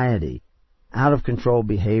anxiety, out of control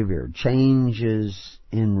behavior, changes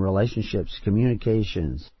in relationships,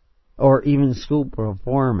 communications, or even school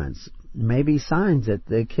performance may be signs that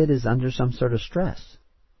the kid is under some sort of stress.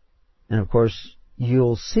 And of course,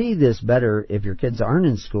 you'll see this better if your kids aren't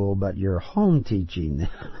in school, but you're home teaching,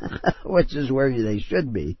 which is where they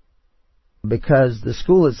should be, because the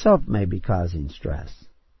school itself may be causing stress.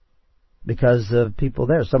 Because of people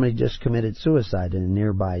there. Somebody just committed suicide in a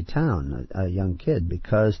nearby town, a young kid,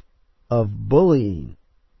 because of bullying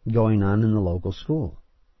going on in the local school.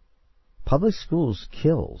 Public schools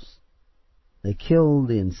kills. They kill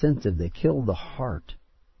the incentive. They kill the heart.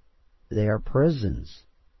 They are prisons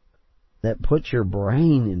that put your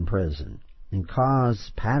brain in prison and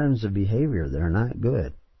cause patterns of behavior that are not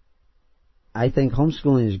good. I think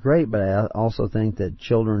homeschooling is great, but I also think that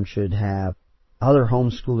children should have other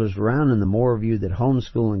homeschoolers around, and the more of you that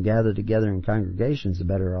homeschool and gather together in congregations, the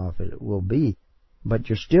better off it will be. But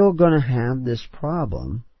you're still going to have this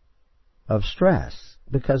problem of stress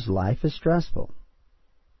because life is stressful.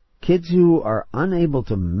 Kids who are unable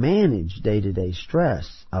to manage day-to-day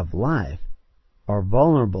stress of life are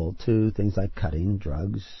vulnerable to things like cutting,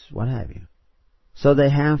 drugs, what have you. So they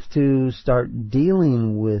have to start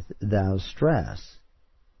dealing with those stress,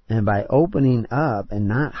 and by opening up and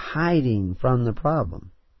not hiding from the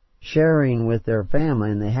problem, sharing with their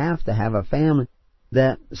family, and they have to have a family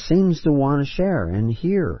that seems to want to share and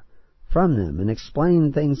hear from them and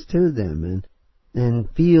explain things to them and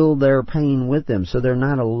feel their pain with them so they're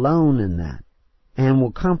not alone in that, and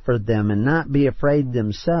will comfort them and not be afraid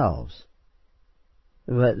themselves.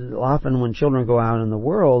 But often when children go out in the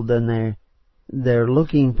world, then they're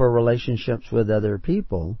looking for relationships with other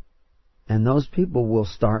people, and those people will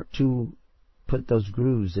start to put those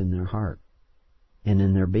grooves in their heart and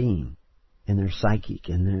in their being, in their psychic,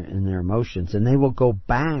 in their emotions, and they will go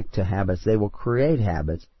back to habits. They will create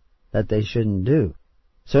habits that they shouldn't do.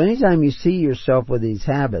 So anytime you see yourself with these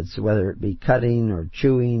habits, whether it be cutting or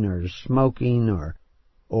chewing or smoking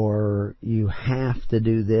or you have to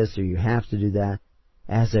do this or you have to do that,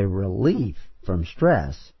 as a relief from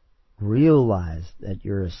stress, realize that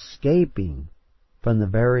you're escaping from the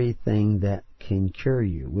very thing that can cure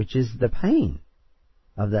you, which is the pain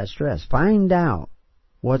of that stress. Find out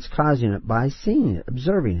what's causing it by seeing it,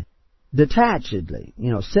 observing it. Detachedly,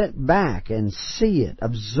 sit back and see it.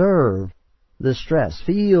 Observe the stress.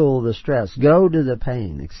 Feel the stress. Go to the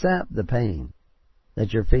pain. Accept the pain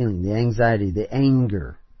that you're feeling, the anxiety, the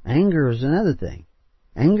anger. Anger is another thing.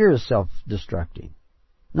 Anger is self-destructing.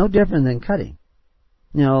 No different than cutting.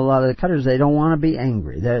 A lot of the cutters, they don't want to be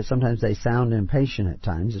angry. Sometimes they sound impatient at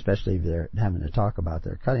times, especially if they're having to talk about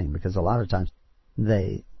their cutting, because a lot of times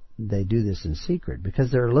they do this in secret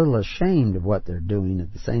because they're a little ashamed of what they're doing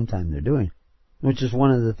at the same time they're doing it, which is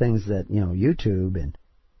one of the things that, YouTube and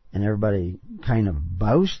everybody kind of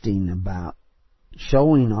boasting about,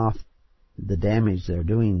 showing off the damage they're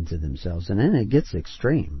doing to themselves, and then it gets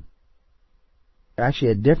extreme.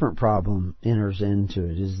 Actually, a different problem enters into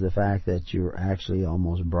it, is the fact that you're actually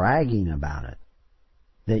almost bragging about it.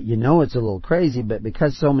 That it's a little crazy, but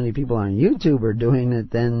because so many people on YouTube are doing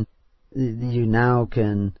it, then you now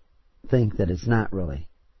can think that it's not really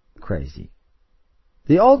crazy.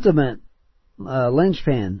 The ultimate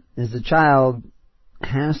linchpin is the child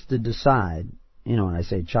has to decide, when I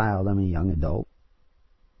say child, I mean young adult.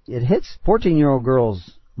 It hits 14-year-old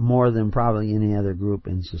girls more than probably any other group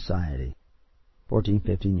in society. 14,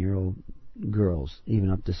 15-year-old girls, even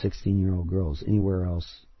up to 16-year-old girls, anywhere else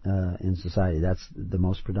in society. That's the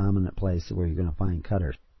most predominant place where you're going to find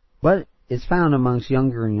cutters. But it's found amongst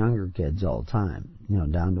younger and younger kids all the time,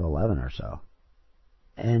 down to 11 or so.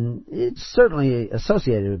 And it's certainly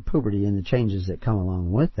associated with puberty and the changes that come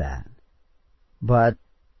along with that. But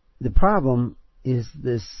the problem is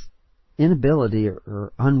this inability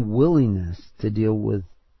or unwillingness to deal with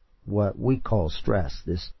what we call stress,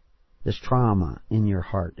 this trauma in your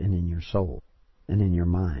heart and in your soul and in your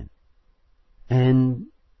mind. And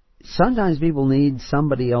sometimes people need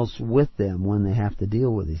somebody else with them when they have to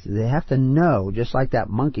deal with these. They have to know, just like that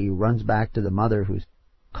monkey who runs back to the mother who's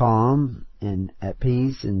calm and at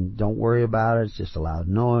peace and don't worry about it. It's just a loud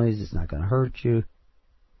noise. It's not going to hurt you.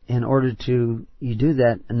 You do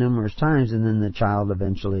that numerous times, and then the child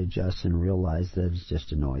eventually adjusts and realizes that it's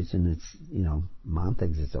just a noise, and it's, mom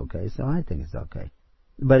thinks it's okay, so I think it's okay.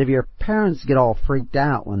 But if your parents get all freaked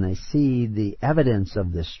out when they see the evidence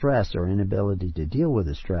of the stress or inability to deal with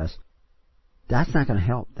the stress, that's not going to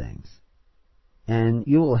help things. And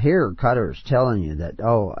you will hear cutters telling you that,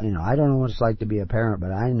 I don't know what it's like to be a parent,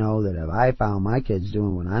 but I know that if I found my kids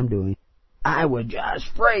doing what I'm doing, I would just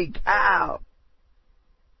freak out.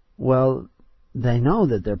 Well, they know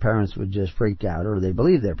that their parents would just freak out, or they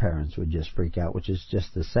believe their parents would just freak out, which is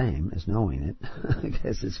just the same as knowing it. I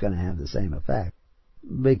guess it's going to have the same effect.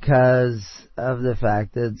 Because of the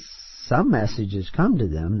fact that some messages come to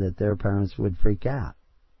them that their parents would freak out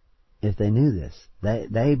if they knew this.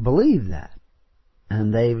 They believe that.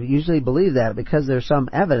 And they usually believe that because there's some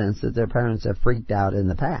evidence that their parents have freaked out in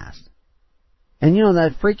the past. And you know,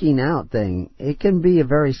 that freaking out thing, it can be a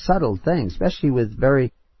very subtle thing, especially with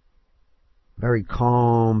very, very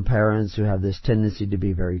calm parents who have this tendency to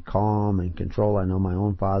be very calm and control. I know my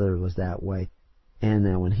own father was that way.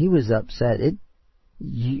 And when he was upset,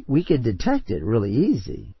 we could detect it really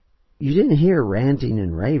easy. You didn't hear ranting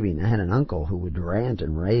and raving. I had an uncle who would rant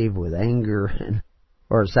and rave with anger,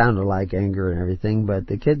 or it sounded like anger and everything, but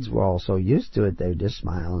the kids were all so used to it, they would just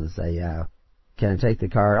smile and say, can I take the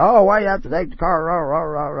car? Oh, why do you have to take the car? Rah, rah,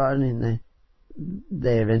 rah, rah. And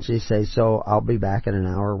they eventually say, so I'll be back in an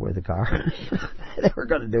hour with the car. They were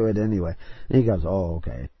going to do it anyway. And he goes, oh,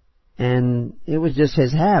 okay. And it was just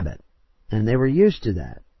his habit. And they were used to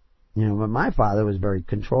that. You know, but my father was very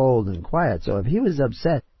controlled and quiet. So if he was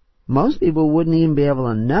upset, most people wouldn't even be able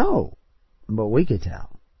to know. But we could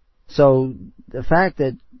tell. So the fact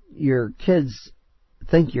that your kids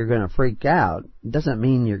think you're going to freak out doesn't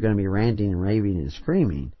mean you're going to be ranting and raving and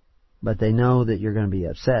screaming. But they know that you're going to be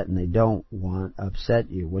upset, and they don't want to upset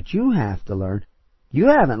you. What you have to learn, you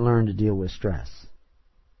haven't learned to deal with stress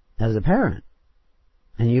as a parent.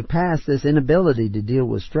 And you pass this inability to deal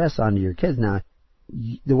with stress on to your kids. Now,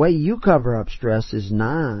 the way you cover up stress is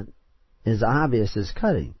not as obvious as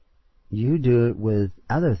cutting. You do it with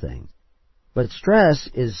other things. But stress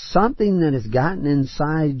is something that has gotten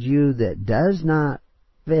inside you that does not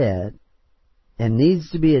fit and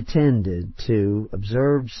needs to be attended to,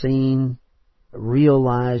 observed, seen,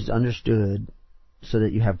 realized, understood, so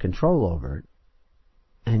that you have control over it.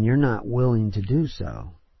 And you're not willing to do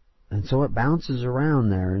so. And so it bounces around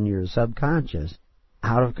there in your subconscious,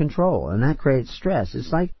 out of control. And that creates stress.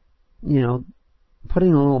 It's like,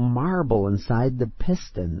 putting a little marble inside the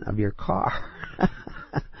piston of your car.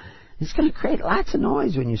 It's going to create lots of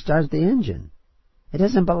noise when you start the engine. It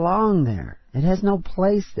doesn't belong there. It has no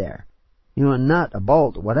place there. A nut, a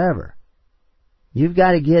bolt, whatever. You've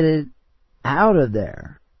got to get it out of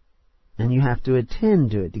there. And you have to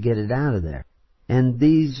attend to it to get it out of there. And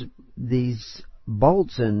these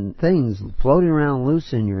bolts and things floating around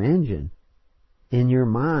loose in your engine, in your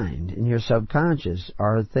mind, in your subconscious,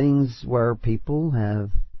 are things where people have,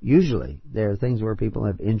 usually, they're things where people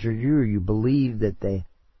have injured you, or you believe that they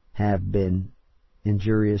have been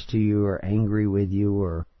injurious to you, or angry with you,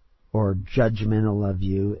 or judgmental of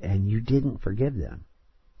you, and you didn't forgive them.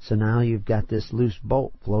 So now you've got this loose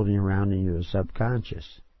bolt floating around in your subconscious,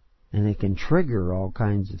 and it can trigger all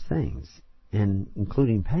kinds of things, and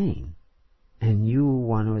including pain. And you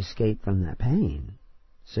want to escape from that pain.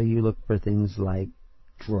 So you look for things like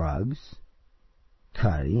drugs,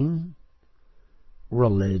 cutting,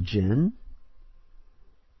 religion,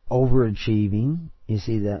 overachieving. You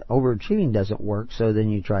see that overachieving doesn't work, so then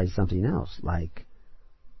you try something else, like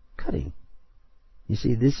cutting. You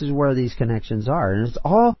see, this is where these connections are. And it's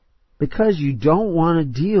all because you don't want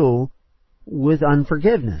to deal with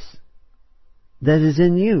unforgiveness that is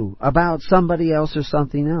in you about somebody else or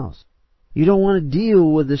something else. You don't want to deal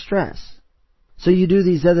with the stress. So you do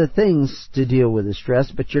these other things to deal with the stress,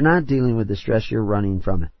 but you're not dealing with the stress, you're running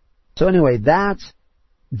from it. So anyway, that's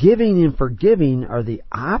giving and forgiving are the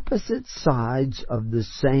opposite sides of the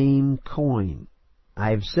same coin.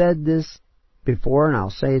 I've said this before, and I'll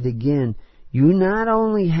say it again. You not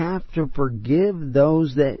only have to forgive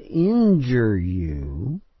those that injure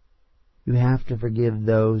you, you have to forgive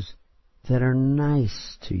those that are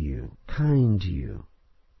nice to you, kind to you,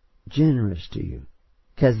 generous to you.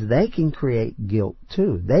 Because they can create guilt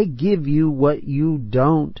too. They give you what you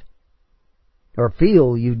don't, or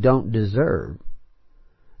feel you don't deserve.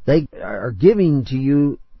 They are giving to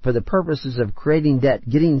you for the purposes of creating debt,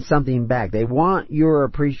 getting something back. They want your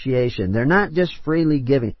appreciation. They're not just freely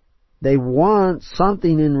giving. They want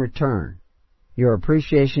something in return. Your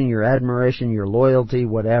appreciation, your admiration, your loyalty,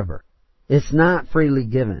 whatever. It's not freely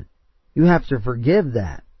given. You have to forgive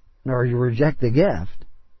that, or you reject the gift.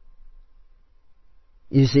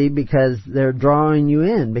 You see, because they're drawing you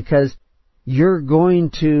in, because you're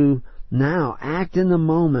going to now act in the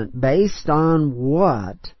moment based on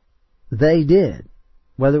what they did.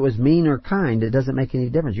 Whether it was mean or kind, it doesn't make any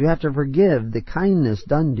difference. You have to forgive the kindness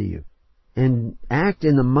done to you and act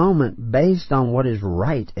in the moment based on what is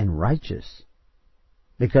right and righteous.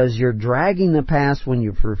 Because you're dragging the past when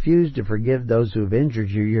you refuse to forgive those who have injured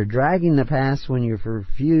you. You're dragging the past when you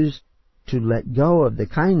refuse to let go of the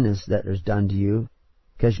kindness that is done to you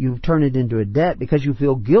because you've turned it into a debt because you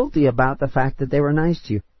feel guilty about the fact that they were nice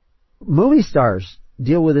to you. Movie stars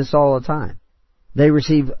deal with this all the time. They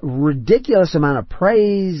receive ridiculous amount of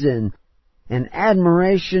praise and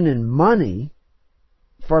admiration and money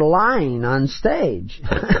for lying on stage,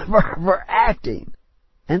 for acting.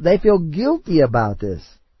 And they feel guilty about this.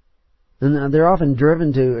 And they're often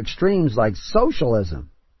driven to extremes like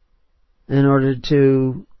socialism in order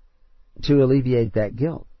to alleviate that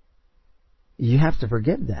guilt. You have to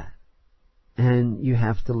forgive that. And you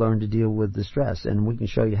have to learn to deal with the stress. And we can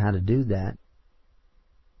show you how to do that.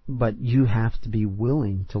 But you have to be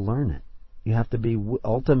willing to learn it. You have to be,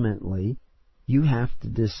 ultimately, you have to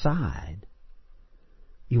decide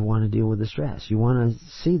you want to deal with the stress. You want to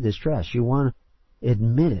see the stress. You want to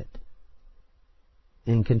admit it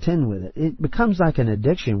and contend with it. It becomes like an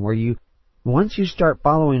addiction where once you start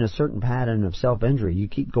following a certain pattern of self-injury, you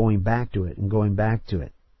keep going back to it and going back to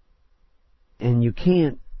it. And you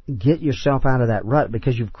can't get yourself out of that rut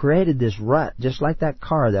because you've created this rut, just like that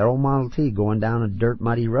car, that old Model T going down a dirt,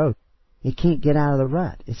 muddy road. It can't get out of the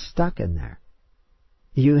rut. It's stuck in there.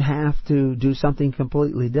 You have to do something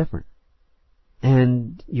completely different.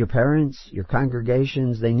 And your parents, your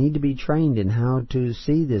congregations, they need to be trained in how to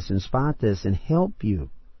see this and spot this and help you.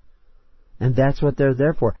 And that's what they're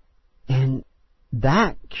there for. And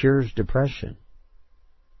that cures depression.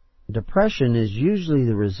 Depression is usually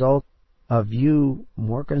the result of you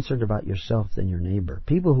more concerned about yourself than your neighbor.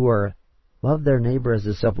 People who love their neighbor as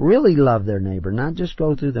a self, really love their neighbor, not just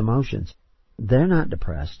go through the motions. They're not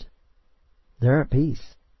depressed. They're at peace.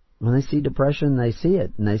 When they see depression, they see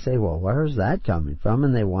it, and they say, well, where's that coming from?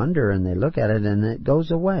 And they wonder, and they look at it, and it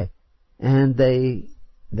goes away. And they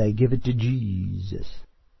give it to Jesus.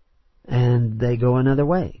 And they go another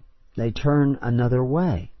way. They turn another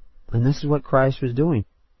way. And this is what Christ was doing.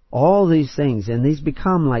 All these things, and these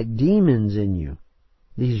become like demons in you.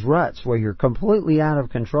 These ruts where you're completely out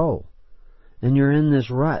of control. And you're in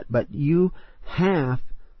this rut. But you have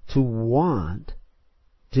to want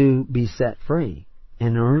to be set free.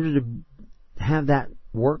 And in order to have that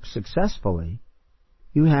work successfully,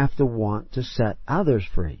 you have to want to set others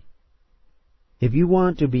free. If you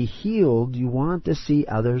want to be healed, you want to see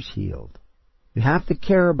others healed. You have to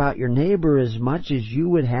care about your neighbor as much as you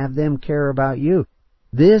would have them care about you.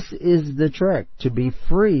 This is the trick, to be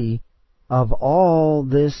free of all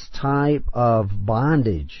this type of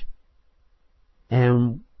bondage.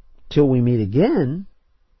 And till we meet again,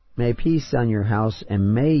 may peace on your house,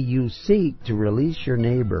 and may you seek to release your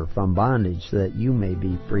neighbor from bondage so that you may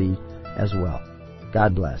be free as well.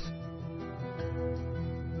 God bless.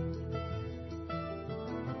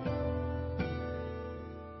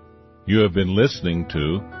 You have been listening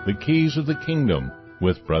to The Keys of the Kingdom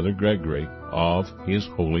with Brother Gregory of His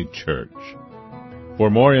Holy Church. For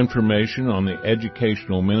more information on the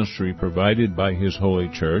educational ministry provided by His Holy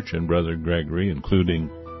Church and Brother Gregory, including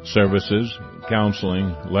services,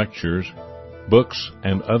 counseling, lectures, books,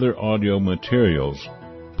 and other audio materials,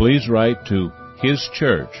 please write to His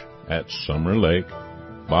Church at Summer Lake,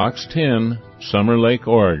 Box 10, Summer Lake,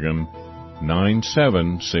 Oregon,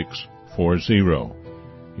 97640.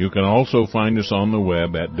 You can also find us on the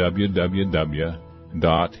web at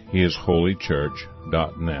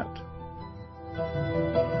www.hisholychurch.net.